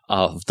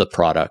of the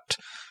product.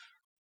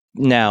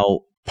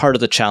 Now, part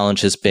of the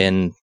challenge has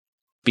been,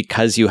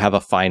 because you have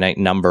a finite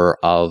number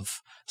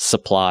of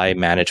supply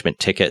management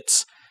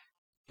tickets,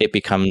 it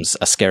becomes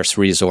a scarce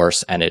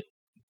resource, and it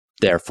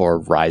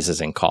therefore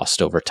rises in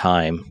cost over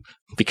time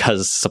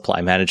because supply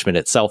management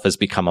itself has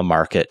become a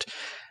market,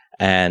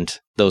 and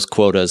those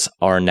quotas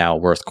are now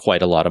worth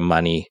quite a lot of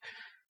money.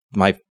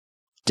 My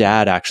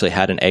dad actually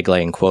had an egg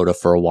laying quota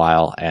for a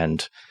while,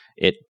 and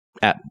it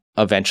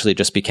eventually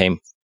just became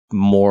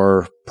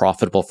more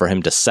profitable for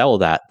him to sell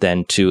that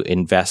than to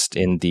invest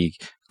in the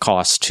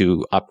cost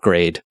to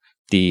upgrade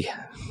the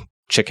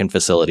chicken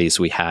facilities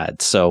we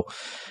had. So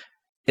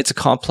it's a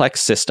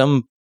complex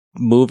system.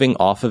 Moving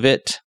off of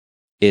it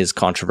is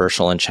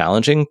controversial and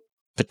challenging,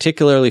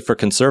 particularly for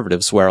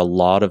conservatives, where a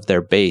lot of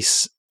their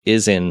base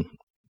is in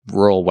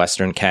rural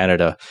Western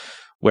Canada,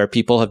 where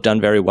people have done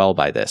very well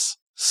by this.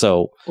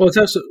 So, well, it's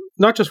also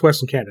not just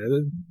Western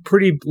Canada,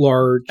 pretty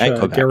large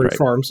dairy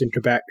farms in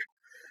Quebec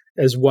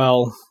as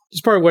well.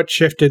 It's probably what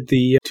shifted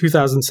the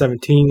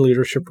 2017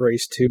 leadership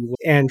race to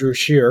Andrew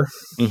Scheer.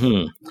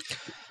 Mm-hmm.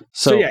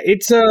 So yeah,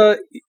 it's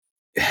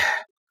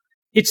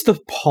the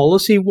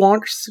policy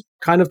wonks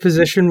kind of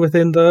position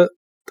within the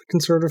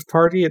Conservative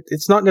Party.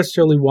 It's not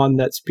necessarily one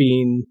that's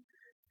being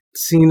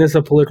seen as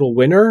a political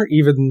winner,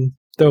 even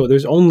though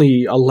there's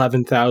only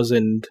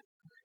 11,000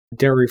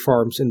 dairy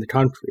farms in the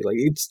country. Like,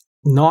 it's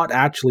not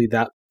actually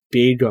that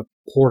big a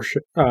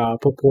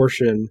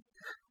proportion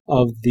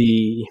of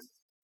the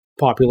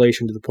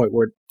population to the point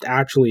where it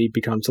actually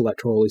becomes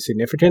electorally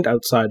significant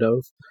outside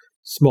of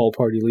small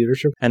party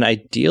leadership. And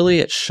ideally,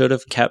 it should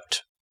have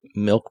kept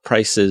milk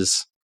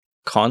prices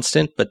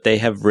constant, but they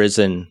have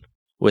risen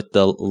with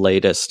the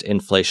latest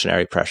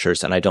inflationary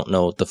pressures, and I don't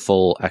know the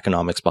full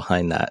economics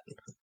behind that.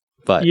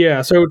 But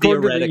yeah, so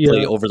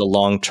theoretically, over the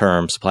long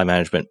term, supply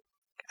management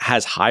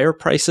has higher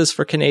prices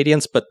for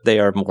Canadians, but they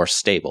are more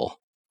stable.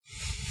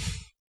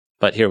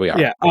 But here we are.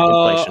 Yeah,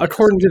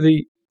 according to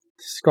the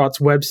Scott's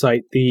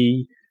website,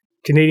 the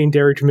Canadian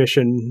Dairy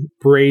Commission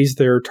raised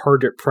their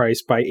target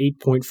price by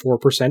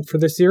 8.4% for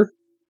this year,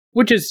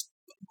 which is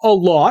a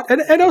lot.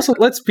 And also,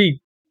 let's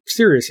be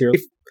serious here.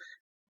 If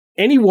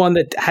anyone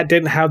that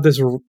didn't have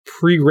this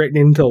pre-written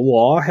into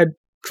law had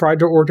tried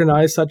to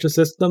organize such a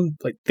system,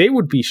 like, they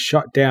would be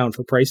shut down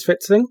for price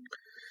fixing.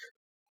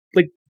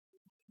 Like,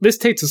 this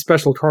takes a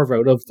special carve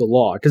out of the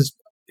law because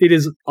it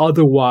is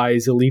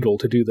otherwise illegal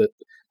to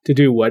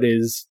do what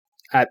is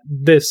at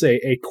this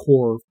a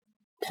core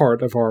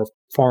part of our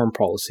farm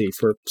policy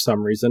for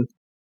some reason.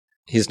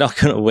 He's not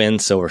going to win,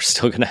 so we're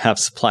still going to have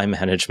supply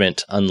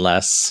management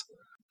unless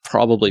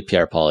probably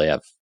Pierre Poilievre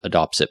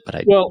adopts it.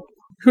 But well,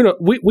 who knows?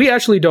 We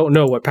actually don't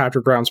know what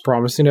Patrick Brown's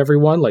promising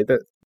everyone. Like,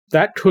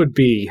 that could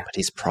be. But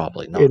he's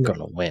probably not going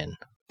to win.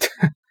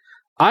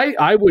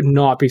 I would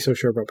not be so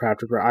sure about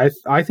Patrick Brown.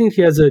 I think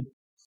he has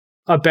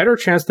a better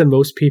chance than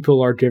most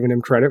people are giving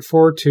him credit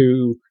for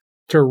to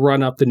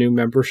run up the new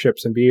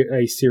memberships and be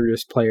a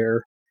serious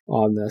player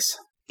on this.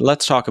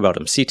 Let's talk about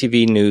him.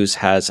 CTV News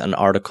has an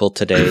article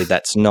today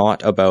that's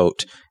not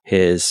about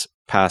his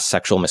past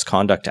sexual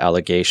misconduct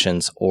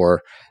allegations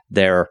or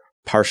their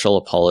partial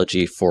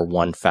apology for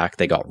one fact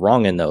they got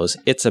wrong in those.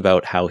 It's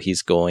about how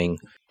he's going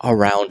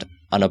around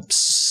an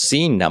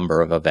obscene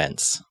number of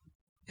events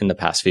in the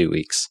past few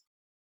weeks.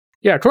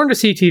 Yeah, according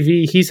to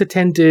CTV, he's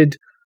attended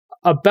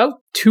about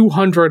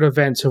 200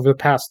 events over the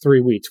past 3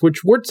 weeks,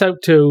 which works out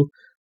to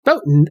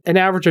about an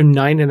average of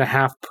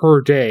 9.5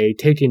 per day,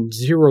 taking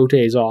 0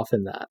 days off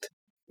in that,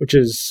 which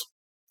is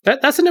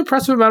that's an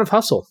impressive amount of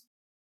hustle.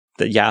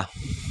 Yeah,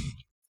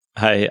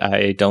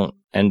 I don't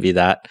envy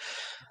that.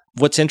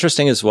 What's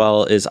interesting as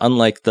well is,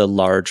 unlike the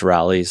large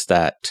rallies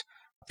that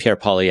Pierre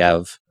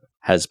Poilievre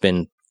has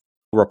been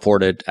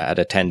reported at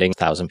attending,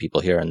 1,000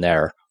 people here and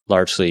there,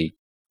 largely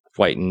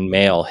white and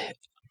male,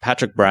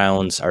 Patrick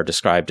Brown's are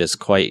described as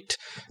quite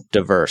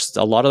diverse.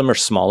 A lot of them are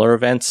smaller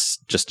events,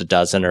 just a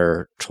dozen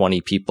or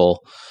 20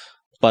 people,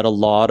 but a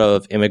lot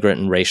of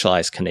immigrant and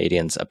racialized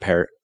Canadians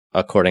appear,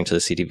 according to the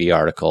CTV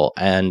article.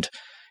 And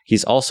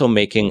he's also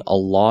making a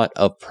lot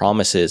of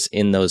promises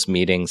in those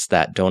meetings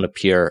that don't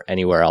appear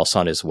anywhere else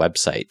on his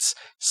websites.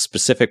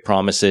 Specific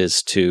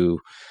promises to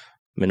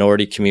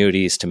minority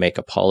communities to make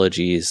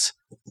apologies,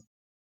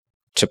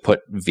 to put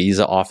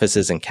visa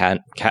offices in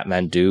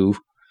Kathmandu,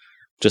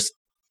 just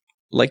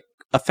like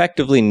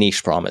effectively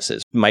niche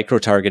promises,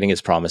 micro-targeting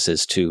his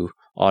promises to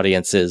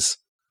audiences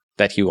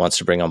that he wants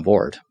to bring on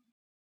board.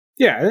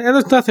 Yeah, and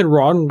there's nothing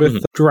wrong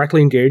with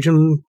directly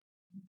engaging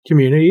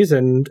communities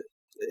and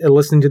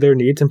listening to their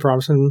needs and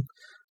promising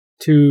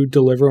to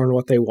deliver on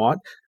what they want.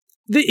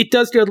 It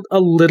does get a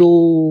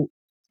little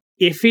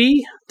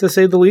iffy, to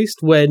say the least,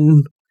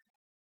 when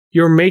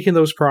you're making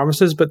those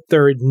promises, but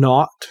they're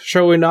not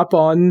showing up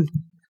on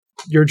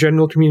your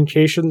general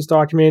communications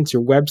documents,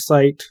 your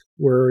website,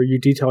 where you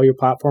detail your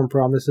platform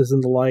promises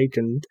and the like.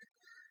 And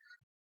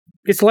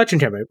it's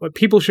legendary, but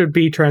people should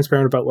be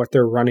transparent about what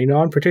they're running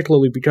on,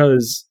 particularly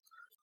because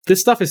this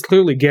stuff is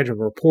clearly getting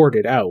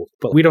reported out,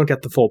 but we don't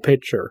get the full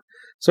picture.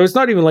 So it's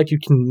not even like you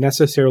can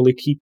necessarily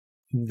keep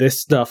this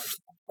stuff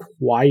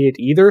quiet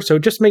either. So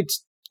it just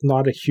makes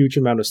not a huge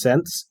amount of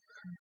sense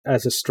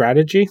as a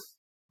strategy,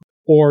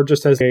 or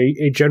just as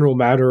a general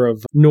matter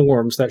of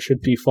norms that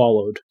should be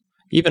followed.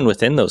 Even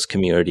within those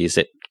communities,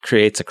 it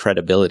creates a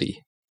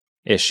credibility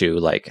issue.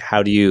 Like,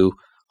 how do you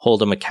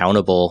hold him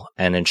accountable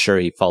and ensure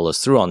he follows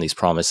through on these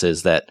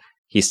promises that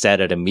he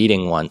said at a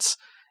meeting once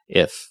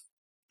if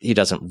he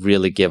doesn't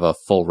really give a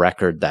full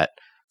record that,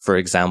 for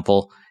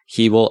example,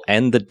 he will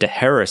end the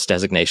Harris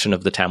designation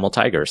of the Tamil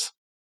Tigers?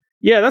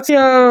 Yeah, that's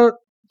a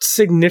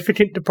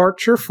significant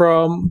departure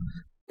from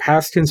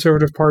past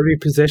Conservative Party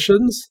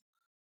positions.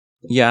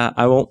 Yeah,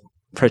 I won't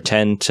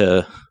pretend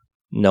to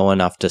know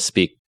enough to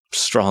speak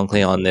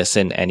strongly on this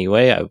in any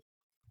way,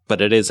 but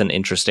it is an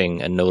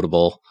interesting and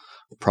notable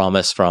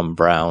promise from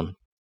Brown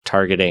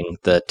targeting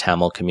the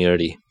Tamil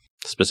community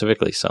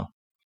specifically. So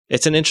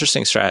it's an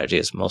interesting strategy,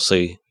 is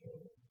mostly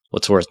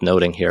what's worth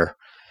noting here.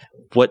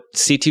 What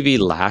CTV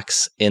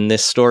lacks in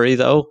this story,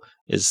 though,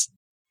 is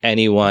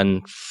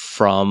anyone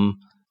from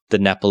the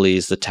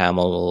Nepalese, the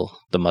Tamil,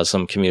 the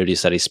Muslim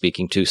communities that he's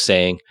speaking to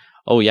saying,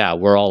 oh yeah,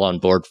 we're all on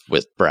board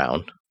with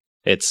Brown.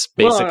 It's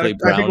basically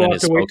Brown and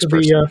his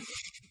spokesperson.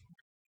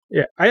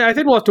 I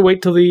think we'll have to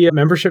wait till the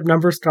membership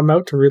numbers come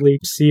out to really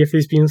see if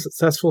he's being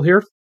successful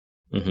here.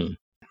 Mm-hmm.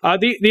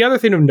 The other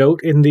thing of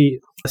note in the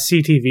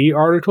CTV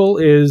article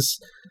is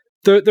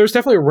there's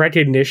definitely a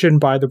recognition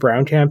by the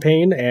Brown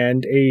campaign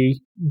and a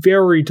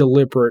very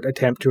deliberate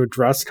attempt to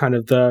address kind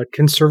of the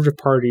Conservative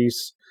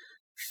Party's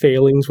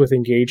failings with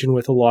engaging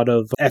with a lot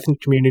of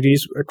ethnic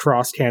communities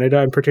across Canada,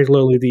 and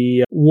particularly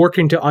the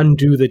working to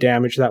undo the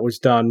damage that was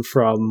done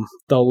from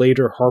the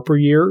later Harper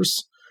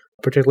years,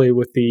 particularly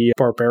with the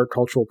Barbaric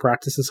Cultural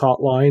Practices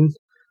Hotline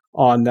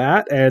on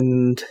that.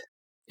 And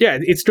yeah,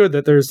 it's good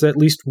that there's at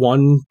least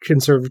one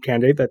Conservative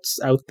candidate that's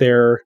out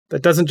there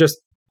that doesn't just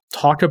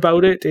talk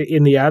about it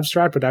in the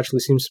abstract, but actually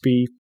seems to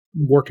be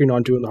working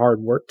on doing the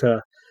hard work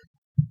to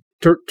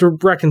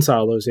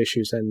reconcile those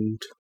issues and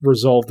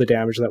resolve the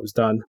damage that was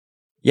done.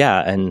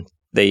 Yeah, and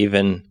they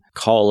even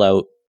call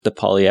out the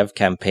Poilievre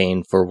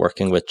campaign for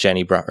working with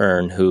Jenny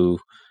Byrne, who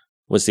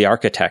was the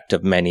architect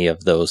of many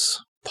of those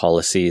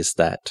policies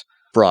that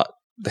brought...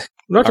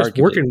 Not just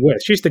working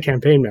with, she's the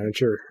campaign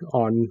manager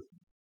on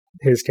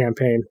his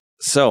campaign.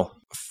 So,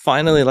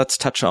 finally, let's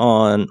touch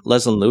on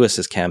Leslyn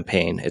Lewis's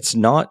campaign. It's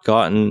not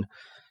gotten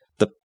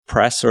the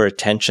press or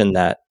attention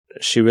that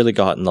she really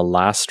got in the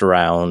last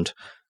round.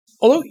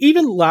 Although,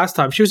 even last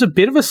time, she was a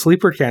bit of a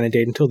sleeper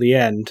candidate until the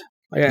end.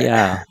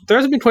 Yeah. There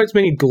hasn't been quite as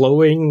many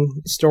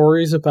glowing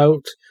stories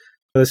about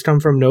this come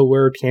from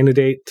nowhere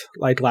candidate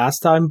like last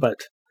time, but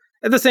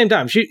at the same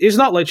time, it's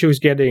not like she was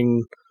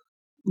getting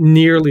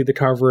nearly the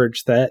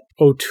coverage that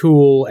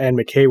O'Toole and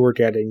McKay were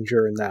getting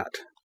during that.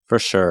 For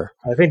sure.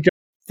 I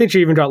think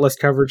she even got less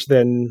coverage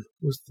than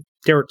was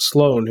Garrett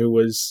Sloan, who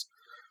was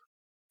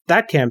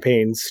that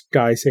campaign's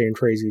guy saying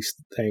crazy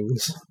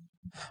things.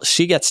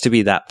 She gets to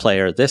be that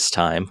player this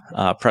time.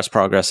 Press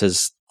Progress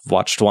has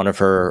watched one of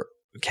her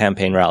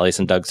campaign rallies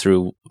and dug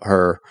through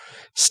her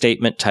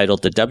statement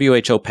titled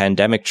The WHO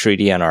Pandemic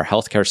Treaty and Our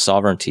Healthcare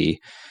Sovereignty,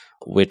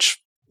 which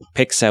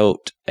picks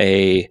out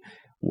a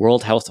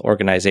World Health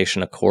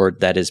Organization accord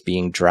that is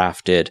being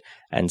drafted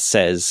and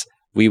says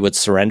we would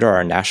surrender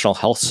our national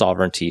health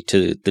sovereignty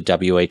to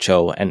the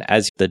WHO. And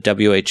as the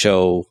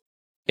WHO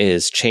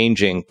is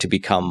changing to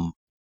become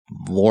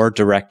more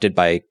directed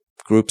by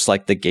groups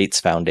like the Gates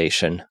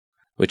Foundation,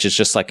 which is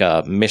just like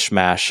a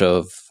mishmash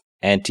of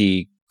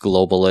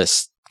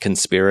anti-globalist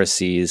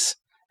conspiracies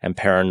and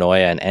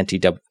paranoia and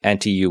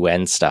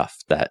anti-UN stuff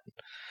that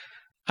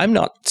I'm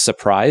not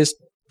surprised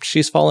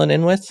she's fallen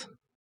in with.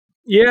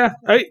 Yeah,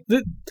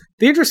 the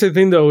interesting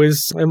thing though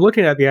is I'm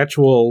looking at the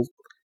actual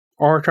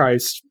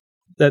archives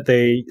that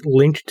they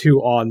linked to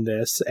on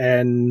this,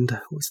 and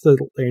what's the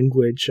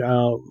language?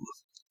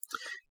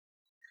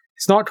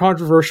 It's not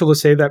controversial to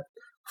say that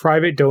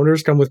private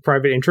donors come with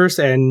private interests,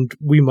 and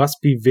we must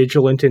be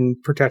vigilant in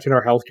protecting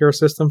our healthcare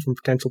system from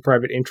potential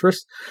private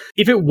interests.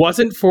 If it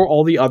wasn't for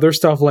all the other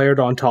stuff layered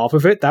on top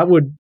of it, that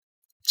would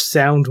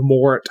sound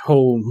more at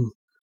home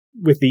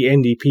with the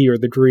NDP or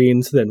the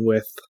Greens than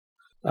with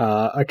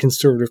a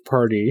Conservative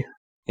Party.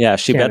 Yeah,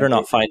 she better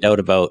not find out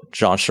about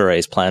Jean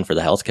Charest's plan for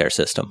the healthcare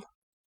system.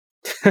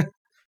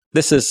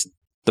 This is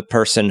the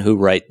person who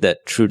wrote that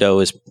Trudeau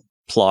is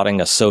plotting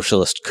a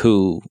socialist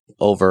coup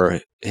over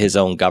his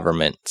own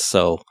government.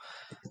 So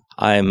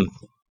I'm,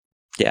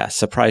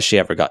 surprised she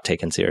ever got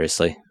taken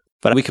seriously.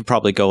 But we could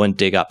probably go and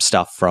dig up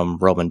stuff from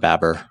Roman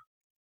Baber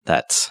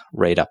that's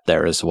right up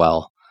there as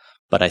well.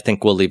 But I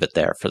think we'll leave it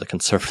there for the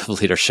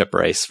Conservative leadership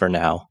race for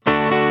now.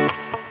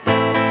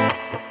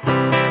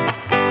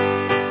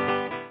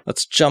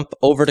 Let's jump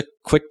over to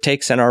quick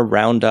takes and our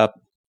roundup.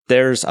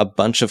 There's a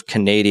bunch of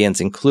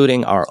Canadians,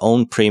 including our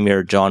own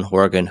Premier John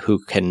Horgan, who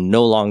can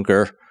no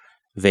longer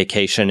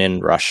vacation in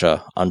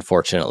Russia,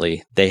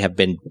 unfortunately. They have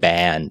been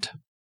banned.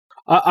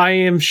 I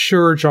am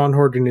sure John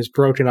Horgan is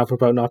broken up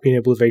about not being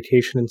able to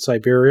vacation in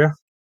Siberia.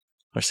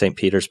 Or St.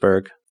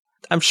 Petersburg.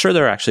 I'm sure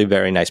there are actually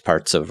very nice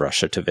parts of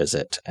Russia to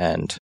visit,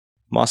 and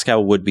Moscow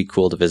would be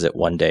cool to visit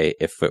one day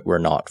if it were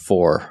not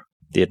for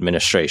the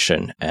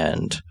administration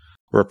and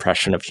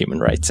repression of human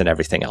rights and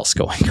everything else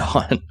going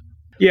on.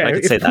 Yeah,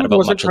 if Putin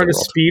wasn't trying to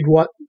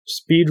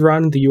speed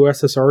run the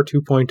USSR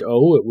 2.0,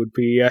 it would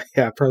be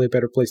probably a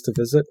better place to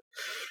visit.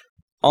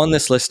 On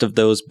this list of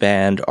those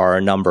banned are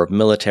a number of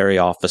military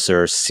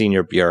officers,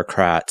 senior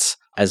bureaucrats,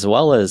 as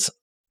well as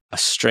a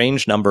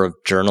strange number of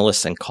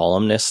journalists and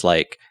columnists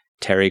like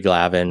Terry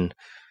Glavin,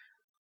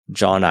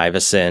 John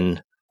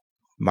Ivison,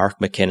 Mark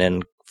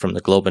McKinnon from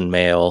the Globe and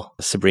Mail,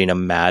 Sabrina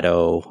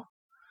Maddow,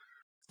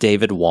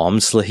 David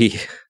Walmsley,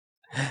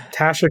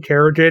 Tasha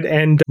Kerrigan,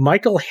 and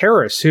Michael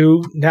Harris,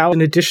 who now,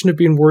 in addition to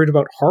being worried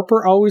about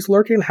Harper always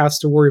lurking, has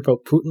to worry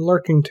about Putin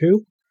lurking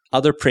too.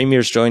 Other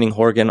premiers joining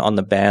Horgan on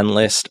the ban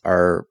list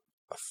are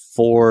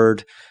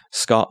Ford,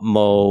 Scott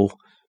Moe,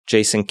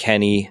 Jason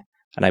Kenney,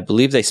 and I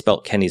believe they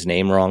spelt Kenney's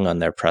name wrong on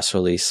their press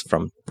release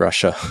from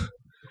Russia,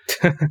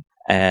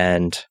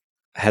 and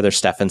Heather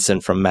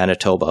Stephenson from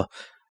Manitoba.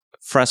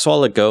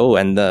 Francois Legault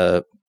and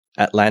the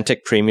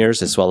Atlantic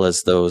premiers, as well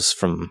as those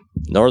from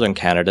northern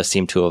Canada,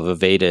 seem to have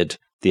evaded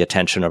the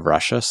attention of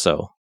Russia,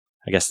 so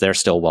I guess they're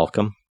still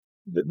welcome.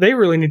 They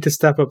really need to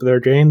step up their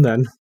game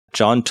then.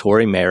 John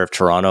Tory, mayor of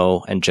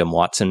Toronto, and Jim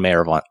Watson,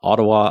 mayor of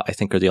Ottawa, I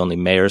think are the only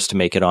mayors to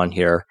make it on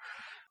here.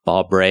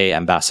 Bob Rae,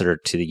 ambassador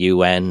to the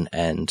UN,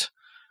 and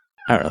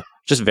I don't know,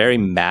 just very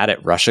mad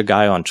at Russia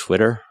guy on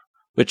Twitter,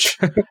 which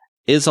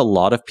is a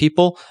lot of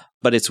people,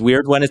 but it's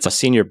weird when it's a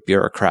senior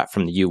bureaucrat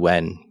from the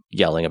UN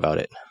yelling about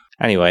it.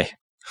 Anyway,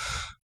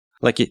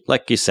 like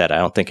you said, I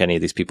don't think any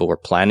of these people were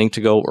planning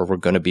to go or were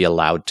going to be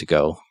allowed to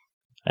go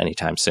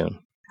anytime soon.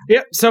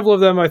 Yeah, several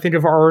of them I think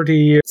have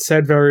already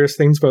said various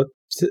things about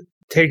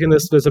taking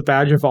this as a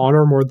badge of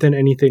honor more than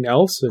anything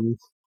else, and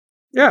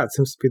yeah, it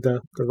seems to be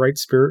the right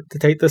spirit to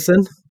take this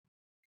in.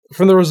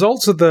 From the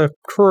results of the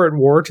current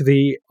war to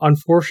the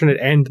unfortunate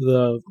end of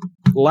the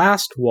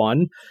last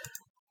one,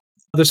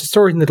 there's a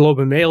story in the Globe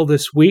and Mail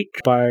this week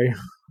by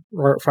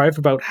Robert Fife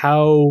about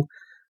how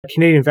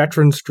Canadian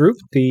Veterans Group,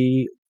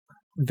 the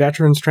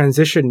Veterans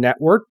Transition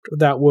Network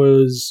that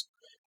was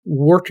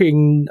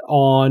working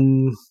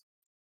on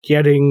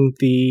getting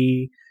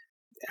the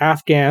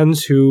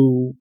Afghans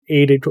who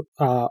aided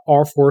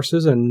our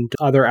forces and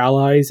other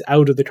allies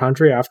out of the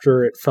country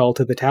after it fell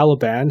to the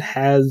Taliban,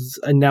 has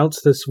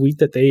announced this week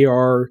that they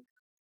are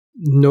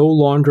no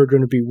longer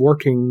going to be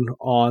working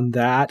on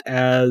that,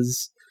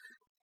 as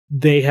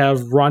they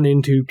have run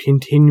into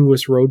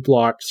continuous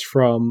roadblocks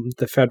from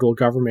the federal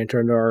government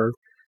and are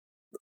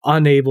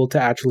unable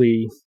to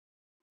actually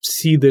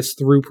see this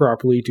through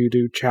properly due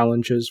to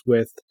challenges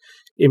with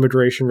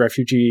Immigration,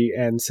 Refugee,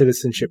 and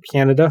Citizenship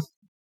Canada.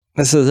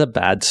 This is a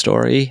bad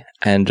story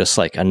and just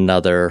like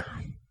another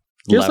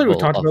Feels like we've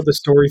talked about the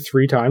story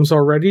 3 times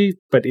already,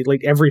 but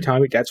every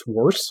time it gets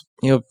worse.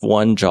 You have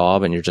one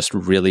job and you're just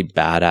really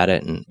bad at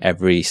it, and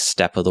every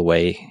step of the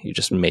way you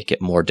just make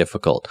it more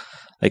difficult.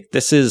 Like,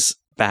 this is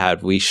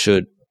bad. We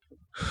should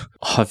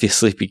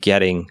obviously be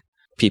getting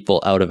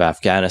people out of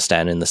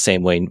Afghanistan in the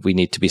same way we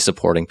need to be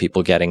supporting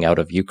people getting out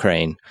of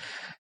Ukraine.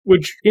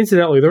 Which,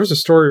 incidentally, there was a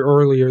story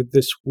earlier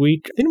this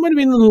week. I think it might have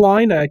been in the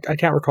line. I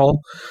can't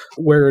recall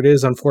where it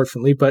is,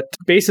 unfortunately. But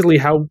basically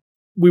how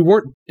we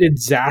weren't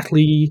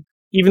exactly,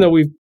 even though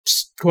we've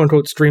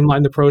quote-unquote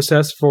streamlined the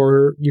process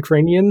for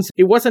Ukrainians,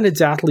 it wasn't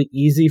exactly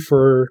easy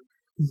for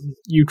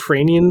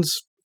Ukrainians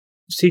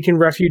seeking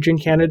refuge in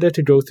Canada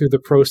to go through the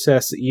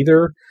process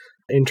either,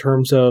 in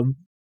terms of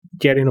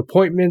getting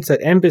appointments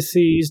at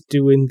embassies,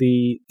 doing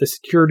the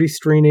security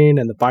screening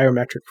and the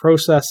biometric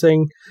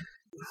processing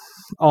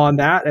on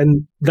that.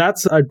 And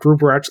that's a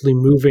group we're actually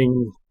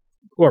moving,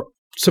 or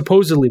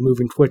supposedly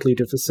moving quickly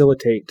to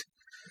facilitate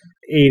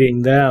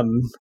aiding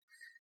them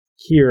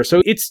here.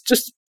 So it's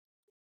just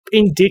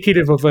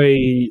indicative of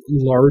a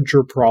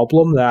larger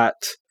problem that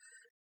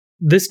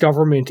this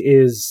government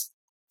is,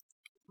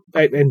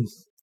 and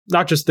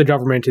not just the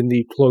government in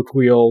the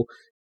colloquial,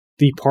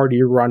 the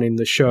party running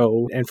the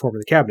show and forming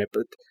the cabinet,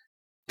 but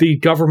the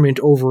government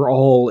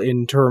overall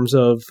in terms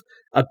of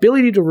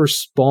ability to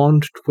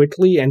respond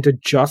quickly and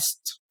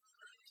adjust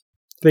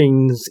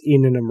things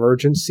in an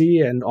emergency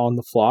and on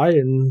the fly.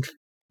 And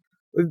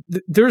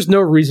there's no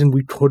reason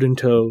we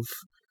couldn't have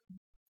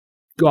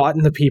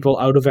gotten the people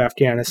out of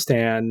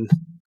Afghanistan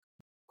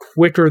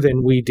quicker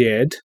than we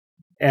did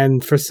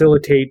and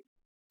facilitate,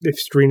 if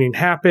screening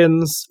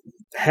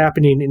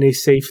happening in a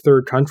safe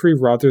third country,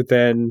 rather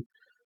than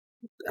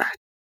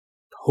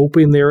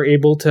hoping they're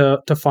able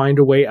to find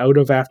a way out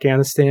of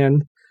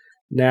Afghanistan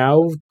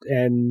now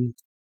and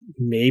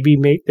maybe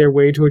make their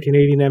way to a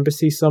Canadian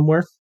embassy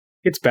somewhere.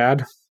 It's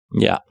bad.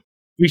 Yeah.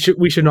 We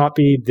should not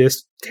be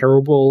this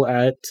terrible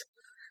at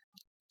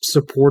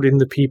supporting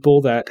the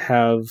people that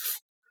have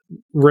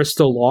risked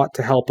a lot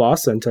to help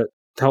us and to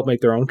help make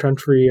their own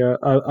country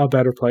a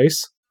better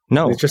place.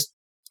 No. It's just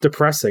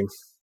depressing.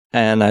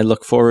 And I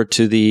look forward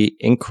to the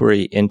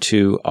inquiry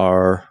into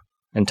our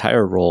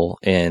entire role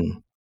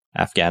in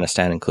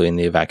Afghanistan, including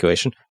the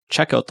evacuation.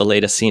 Check out the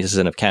latest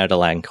season of Canada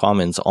Land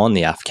Commons on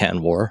the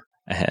Afghan War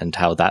and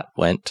how that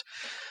went.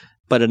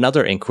 But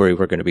another inquiry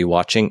we're going to be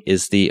watching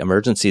is the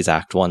Emergencies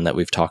Act one that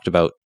we've talked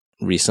about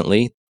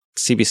recently.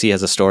 CBC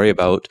has a story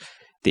about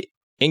the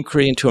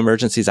inquiry into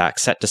Emergencies Act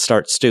set to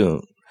start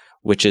soon,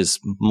 which is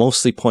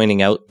mostly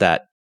pointing out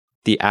that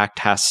the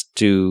act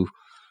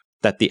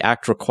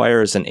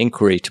requires an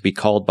inquiry to be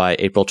called by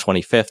April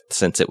 25th,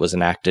 since it was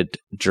enacted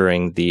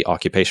during the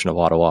occupation of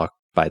Ottawa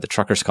by the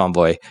Truckers'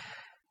 Convoy,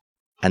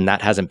 and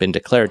that hasn't been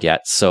declared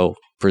yet. So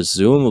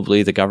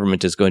presumably the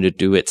government is going to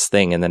do its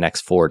thing in the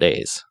next 4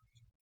 days.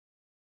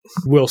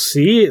 We'll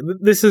see.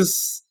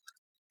 This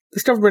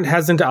government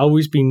hasn't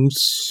always been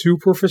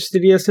super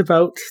fastidious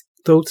about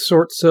those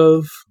sorts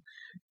of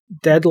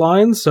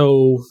deadlines,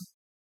 so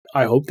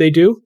I hope they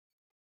do.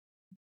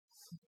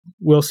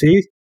 We'll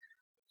see.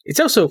 It's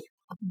also,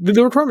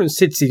 the requirement is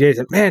 60 days,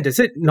 and man, does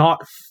it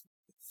not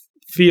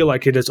feel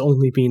like it has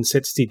only been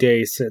 60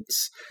 days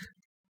since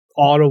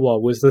Ottawa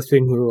was the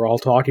thing we were all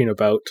talking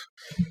about.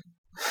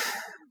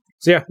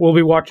 So yeah, we'll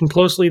be watching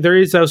closely. There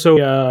is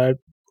also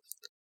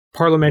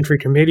parliamentary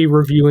committee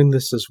reviewing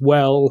this as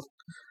well.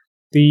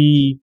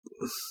 The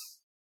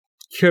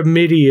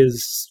committee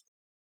is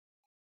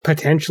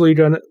potentially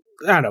going to,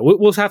 I don't know,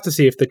 we'll have to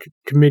see if the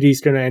committee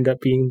is going to end up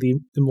being the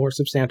more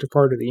substantive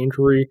part of the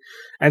inquiry.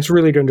 And it's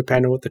really going to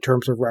depend on what the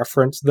terms of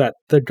reference that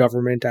the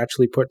government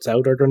actually puts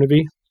out are going to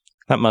be.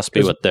 That must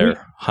be what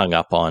they're hung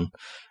up on.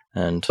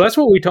 And so that's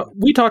what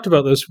we talked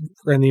about this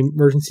when the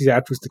Emergencies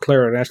Act was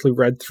declared, and actually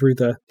read through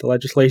the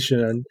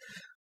legislation. And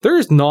there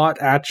is not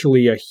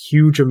actually a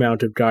huge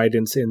amount of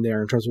guidance in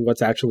there in terms of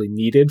what's actually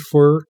needed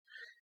for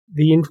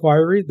the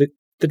inquiry.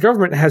 The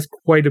government has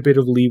quite a bit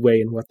of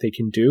leeway in what they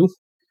can do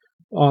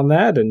on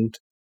that, and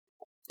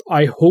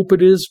I hope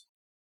it is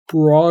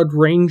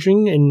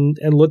broad-ranging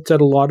and looks at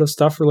a lot of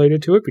stuff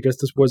related to it, because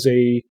this was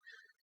a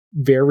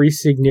very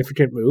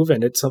significant move,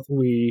 and it's something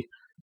we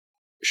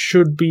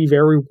should be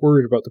very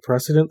worried about the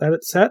precedent that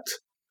it set.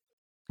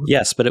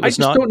 Yes, but it was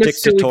not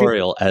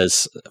dictatorial,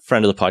 as a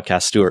friend of the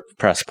podcast, Stuart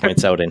Press,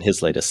 points out in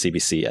his latest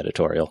CBC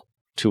editorial,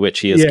 to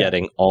which he is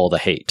getting all the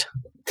hate.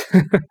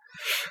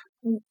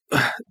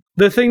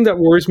 The thing that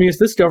worries me is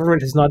this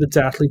government has not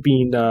exactly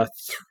been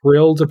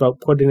thrilled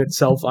about putting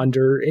itself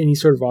under any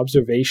sort of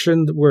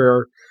observation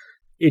where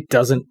it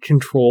doesn't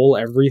control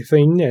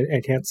everything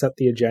and can't set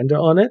the agenda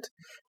on it.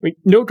 I mean,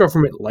 no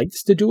government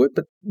likes to do it,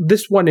 but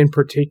this one in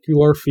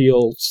particular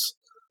feels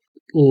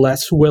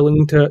less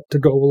willing to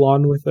go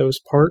along with those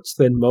parts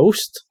than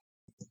most.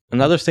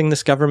 Another thing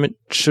this government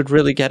should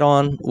really get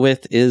on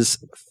with is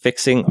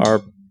fixing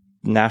our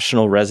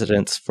national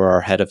residence for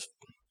our head of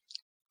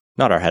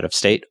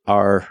state,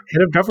 our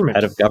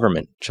head of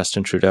government,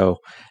 Justin Trudeau.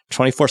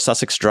 24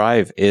 Sussex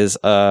Drive is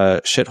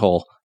a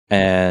shithole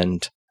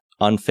and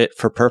unfit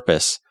for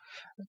purpose.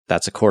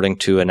 That's according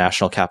to a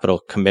National Capital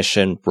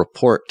Commission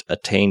report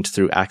attained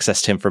through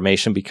access to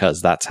information,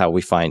 because that's how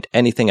we find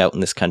anything out in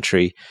this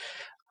country,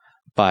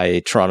 by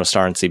Toronto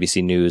Star and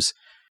CBC News.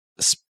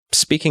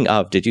 Speaking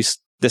of,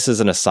 this is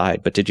an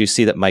aside, but did you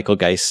see that Michael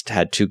Geist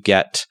had to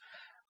get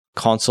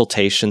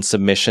consultation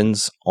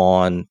submissions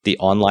on the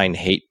online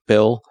hate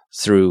bill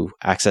through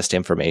access to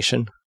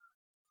information?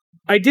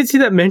 I did see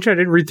that mentioned. I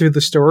didn't read through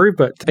the story,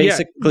 but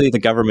basically the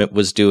government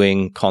was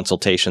doing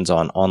consultations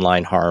on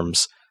online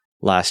harms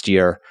last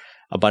year.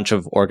 A bunch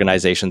of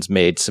organizations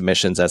made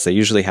submissions, as they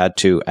usually had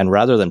to, and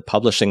rather than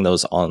publishing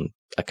those on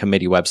a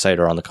committee website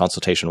or on the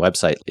consultation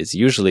website is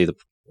usually the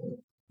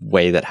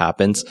way that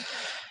happens,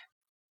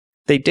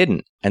 they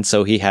didn't. And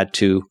so he had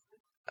to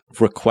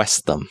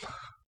request them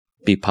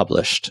be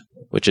published,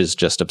 which is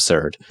just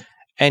absurd.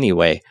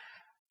 Anyway,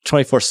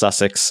 24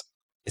 Sussex,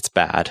 it's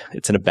bad.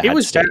 It's in a bad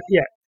state. Bad,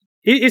 yeah.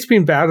 It's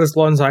been bad as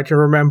long as I can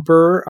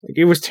remember.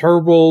 It was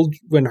terrible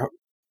when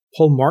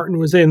Paul Martin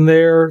was in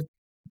there.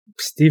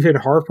 Stephen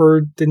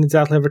Harper didn't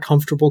exactly have a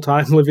comfortable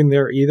time living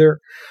there either.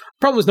 The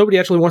problem is nobody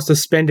actually wants to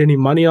spend any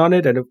money on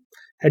it, and it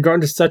had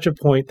gotten to such a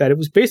point that it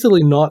was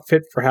basically not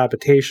fit for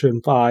habitation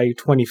by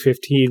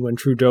 2015 when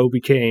Trudeau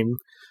became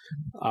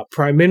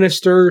Prime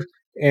Minister,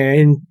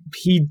 and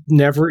he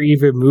never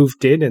even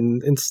moved in,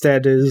 and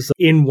instead is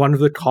in one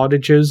of the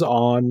cottages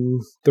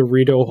on the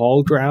Rideau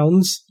Hall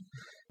grounds.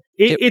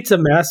 It's a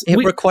mess. It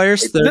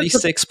requires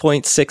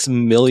 $36.6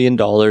 million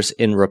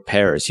in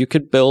repairs. You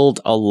could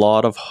build a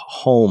lot of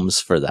homes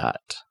for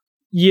that.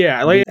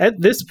 Yeah, like at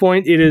this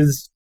point, it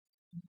is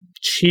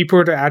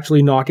cheaper to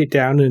actually knock it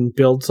down and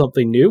build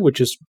something new,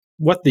 which is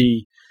what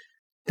the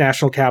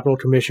National Capital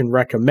Commission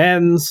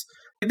recommends.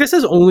 This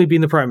has only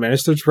been the Prime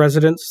Minister's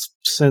residence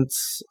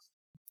since,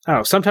 I don't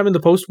know, sometime in the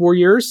post-war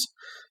years.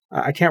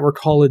 I can't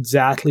recall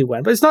exactly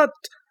when, but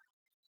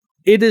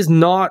it is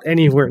not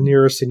anywhere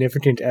near as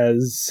significant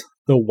as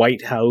the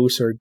White House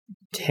or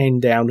 10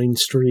 Downing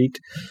Street.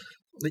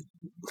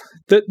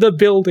 The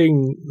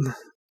building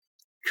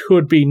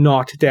could be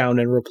knocked down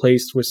and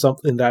replaced with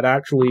something that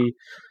actually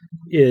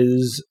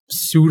is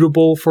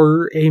suitable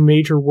for a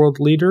major world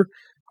leader.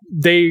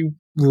 They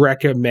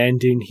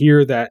recommend in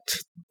here that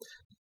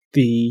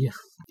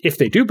if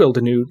they do build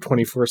a new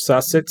 24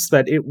 Sussex,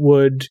 that it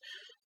would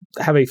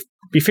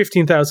be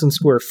 15,000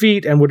 square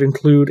feet and would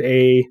include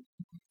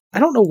I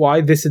don't know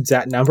why this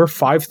exact number,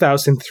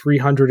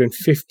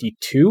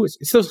 5,352.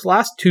 It's those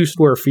last 2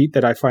 square feet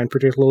that I find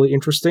particularly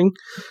interesting.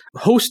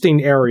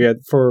 Hosting area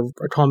for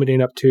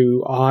accommodating up to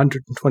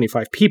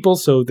 125 people,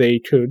 so they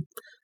could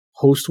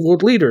host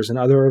world leaders and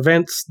other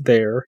events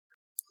there.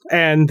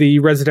 And the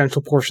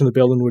residential portion of the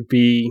building would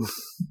be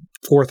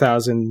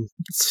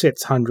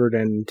 4,600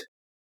 and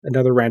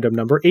another random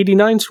number,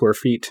 89 square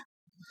feet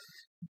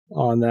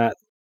on that.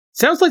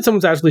 Sounds like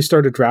someone's actually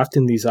started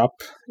drafting these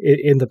up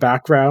in the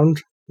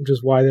background, which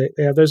is why they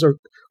have those,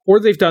 or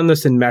they've done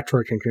this in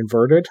metric and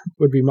converted.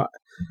 Would be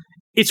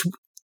it's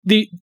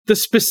the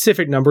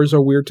specific numbers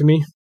are weird to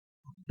me,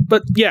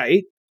 but yeah,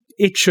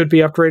 it should be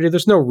upgraded.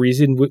 There's no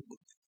reason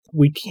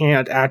we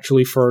can't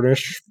actually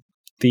furnish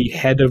the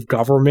head of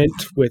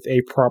government with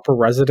a proper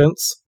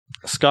residence.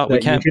 Scott, we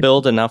can't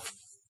build enough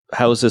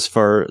houses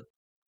for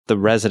the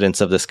residents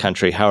of this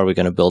country. How are we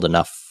going to build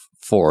enough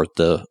for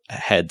the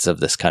heads of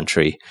this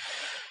country?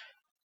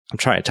 I'm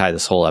trying to tie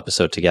this whole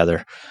episode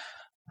together.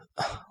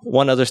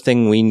 one other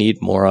thing we need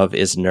more of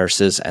is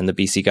nurses, and the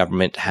BC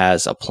government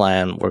has a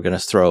plan. We're going to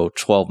throw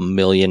 $12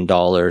 million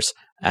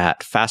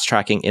at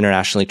fast-tracking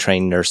internationally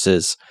trained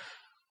nurses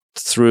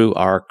through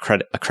our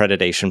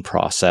accreditation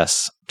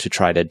process to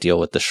try to deal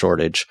with the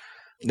shortage.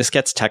 This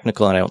gets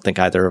technical, and I don't think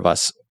either of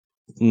us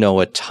know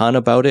a ton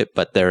about it,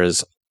 but there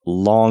has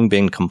long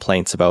been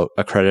complaints about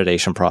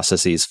accreditation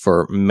processes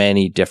for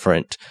many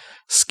different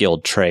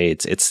skilled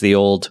trades. It's the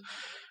old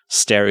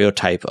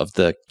stereotype of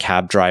the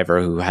cab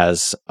driver who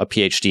has a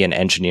PhD in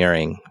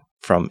engineering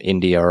from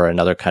India or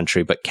another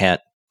country, but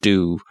can't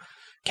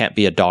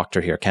be a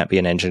doctor here, can't be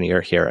an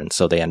engineer here. And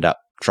so they end up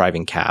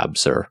driving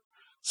cabs or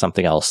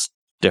something else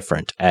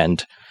different.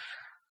 And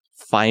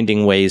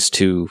finding ways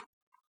to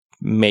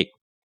make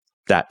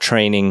that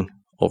training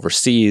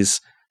overseas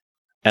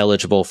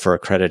eligible for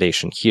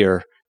accreditation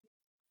here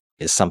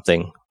is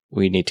something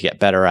we need to get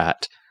better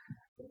at.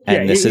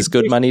 And this is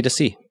good money to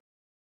see.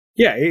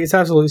 Yeah, it's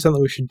absolutely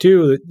something we should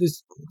do.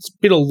 It's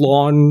been a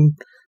long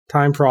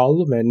time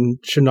problem and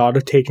should not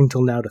have taken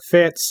till now to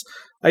fix.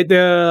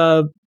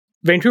 The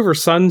Vancouver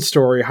Sun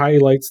story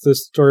highlights the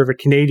story of a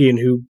Canadian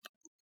who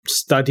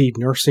studied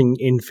nursing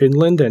in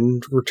Finland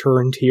and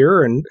returned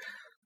here. And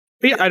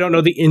I don't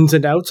know the ins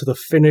and outs of the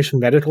Finnish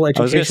medical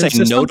education system. I was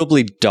going to say,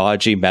 notably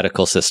dodgy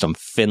medical system,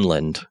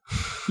 Finland.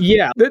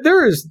 Yeah,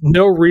 there is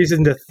no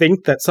reason to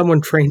think that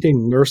someone trained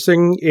in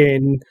nursing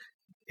in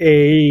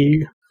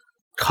a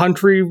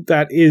country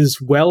that is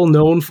well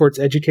known for its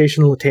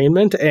educational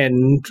attainment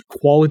and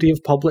quality of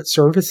public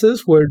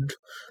services would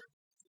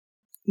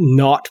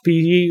not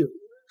be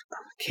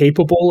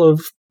capable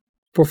of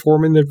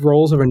performing the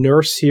roles of a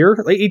nurse here.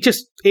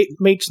 It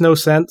makes no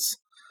sense.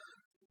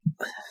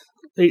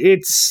 There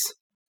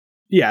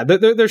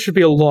should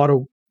be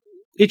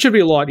it should be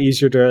a lot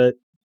easier to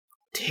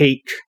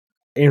take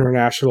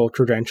international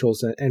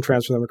credentials and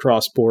transfer them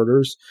across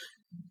borders,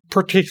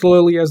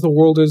 particularly as the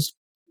world is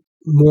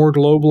more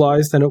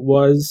globalized than it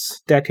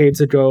was decades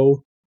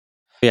ago.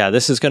 Yeah,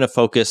 this is going to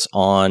focus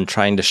on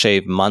trying to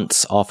shave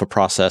months off a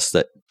process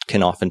that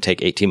can often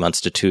take 18 months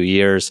to 2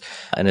 years.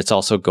 And it's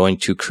also going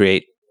to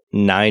create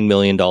 $9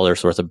 million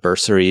worth of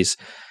bursaries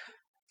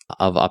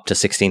of up to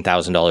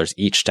 $16,000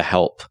 each to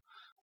help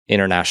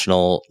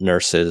international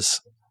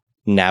nurses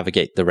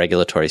navigate the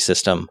regulatory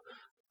system.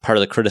 Part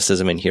of the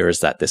criticism in here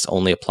is that this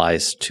only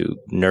applies to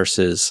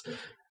nurses,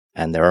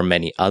 and there are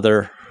many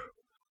other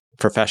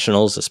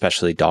professionals,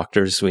 especially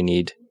doctors, we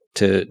need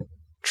to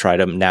try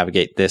to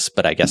navigate this,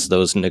 but I guess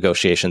those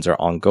negotiations are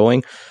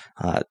ongoing.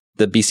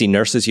 The BC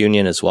Nurses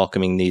Union is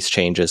welcoming these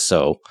changes,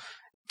 so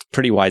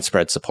pretty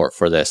widespread support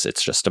for this.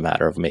 It's just a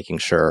matter of making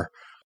sure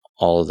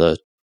all the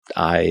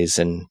I's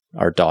and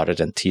are dotted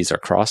and T's are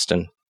crossed,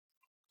 and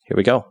here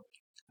we go.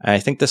 I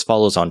think this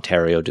follows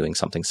Ontario doing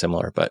something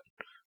similar, but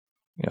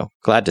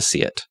glad to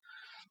see it.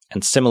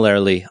 And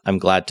similarly, I'm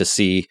glad to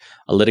see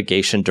a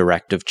litigation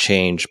directive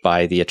change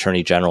by the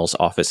Attorney General's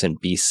office in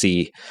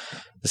BC.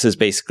 This is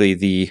basically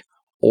the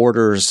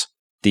orders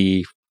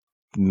the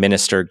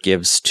minister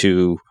gives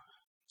to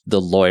the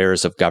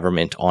lawyers of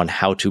government on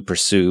how to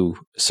pursue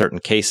certain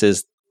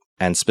cases.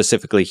 And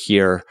specifically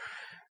here,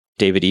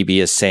 David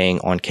Eby is saying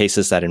on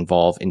cases that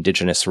involve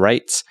Indigenous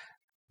rights,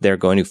 they're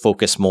going to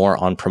focus more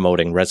on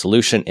promoting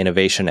resolution,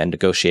 innovation, and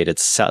negotiated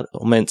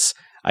settlements,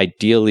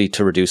 ideally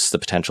to reduce the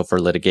potential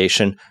for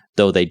litigation,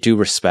 though they do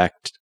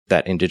respect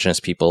that Indigenous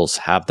peoples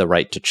have the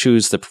right to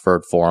choose the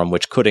preferred forum,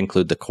 which could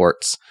include the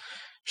courts,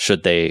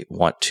 should they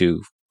want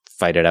to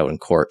fight it out in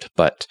court.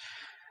 But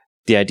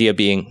the idea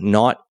being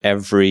not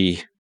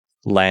every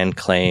land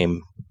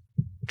claim,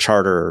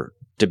 charter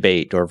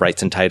debate, or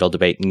rights and title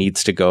debate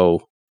needs to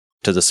go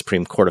to the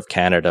Supreme Court of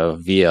Canada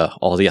via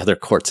all the other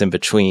courts in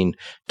between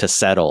to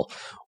settle.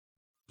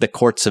 The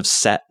courts have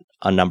set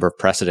a number of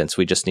precedents.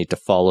 We just need to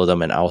follow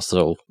them and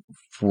also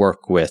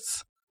work with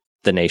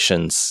the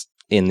nations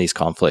in these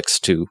conflicts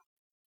to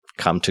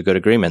come to good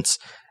agreements.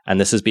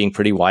 And this is being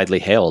pretty widely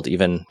hailed.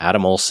 Even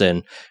Adam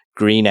Olsen,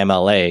 Green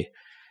MLA,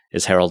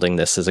 is heralding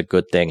this as a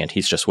good thing, and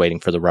he's just waiting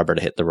for the rubber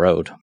to hit the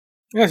road.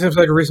 Yeah, seems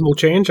like a reasonable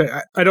change.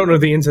 I don't know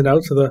the ins and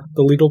outs of the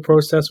legal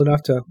process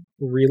enough to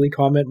really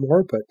comment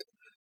more, but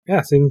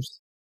yeah, seems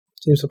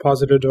a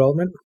positive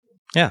development.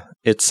 Yeah,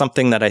 it's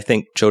something that I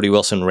think Jody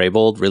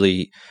Wilson-Raybould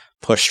really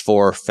pushed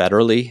for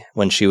federally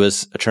when she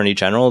was Attorney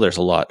General. There's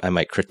a lot I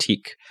might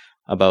critique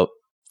about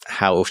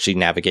how she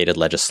navigated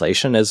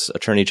legislation as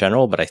Attorney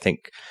General, but I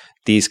think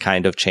these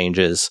kind of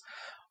changes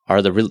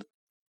are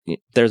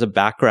there's a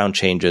background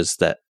changes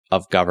that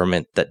of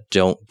government that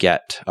don't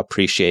get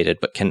appreciated,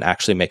 but can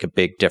actually make a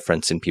big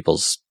difference in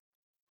people's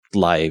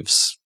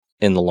lives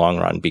in the long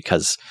run,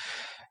 because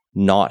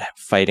not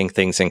fighting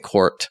things in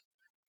court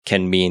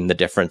can mean the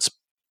difference,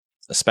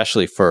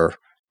 especially for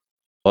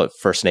a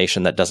First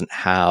Nation that doesn't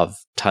have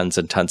tons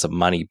and tons of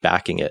money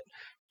backing it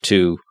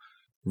to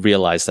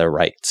realize their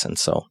rights. And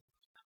so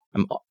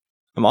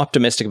I'm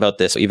optimistic about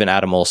this. Even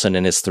Adam Olsen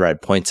in his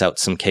thread points out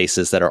some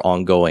cases that are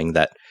ongoing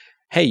that,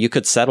 hey, you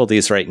could settle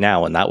these right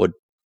now, and that would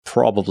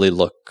probably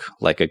look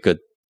like a good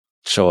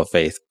show of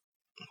faith.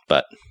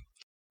 But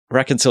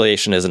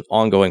reconciliation is an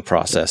ongoing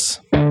process.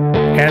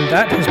 And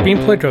that has been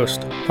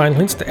Playtoast. Find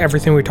links to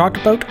everything we talked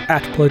about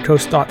at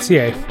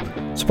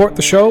playtoast.ca. Support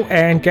the show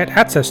and get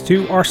access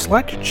to our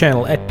Slack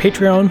channel at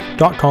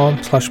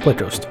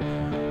patreon.com/playtoast.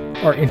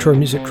 Our intro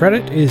music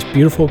credit is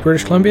Beautiful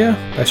British Columbia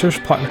by Serge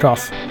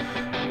Plotnikoff.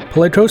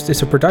 Playtoast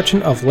is a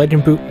production of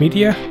Legend Boot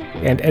Media,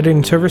 and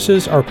editing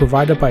services are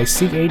provided by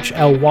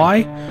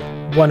CHLY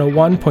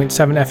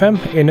 101.7 FM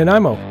in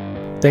Nanaimo.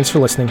 Thanks for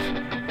listening.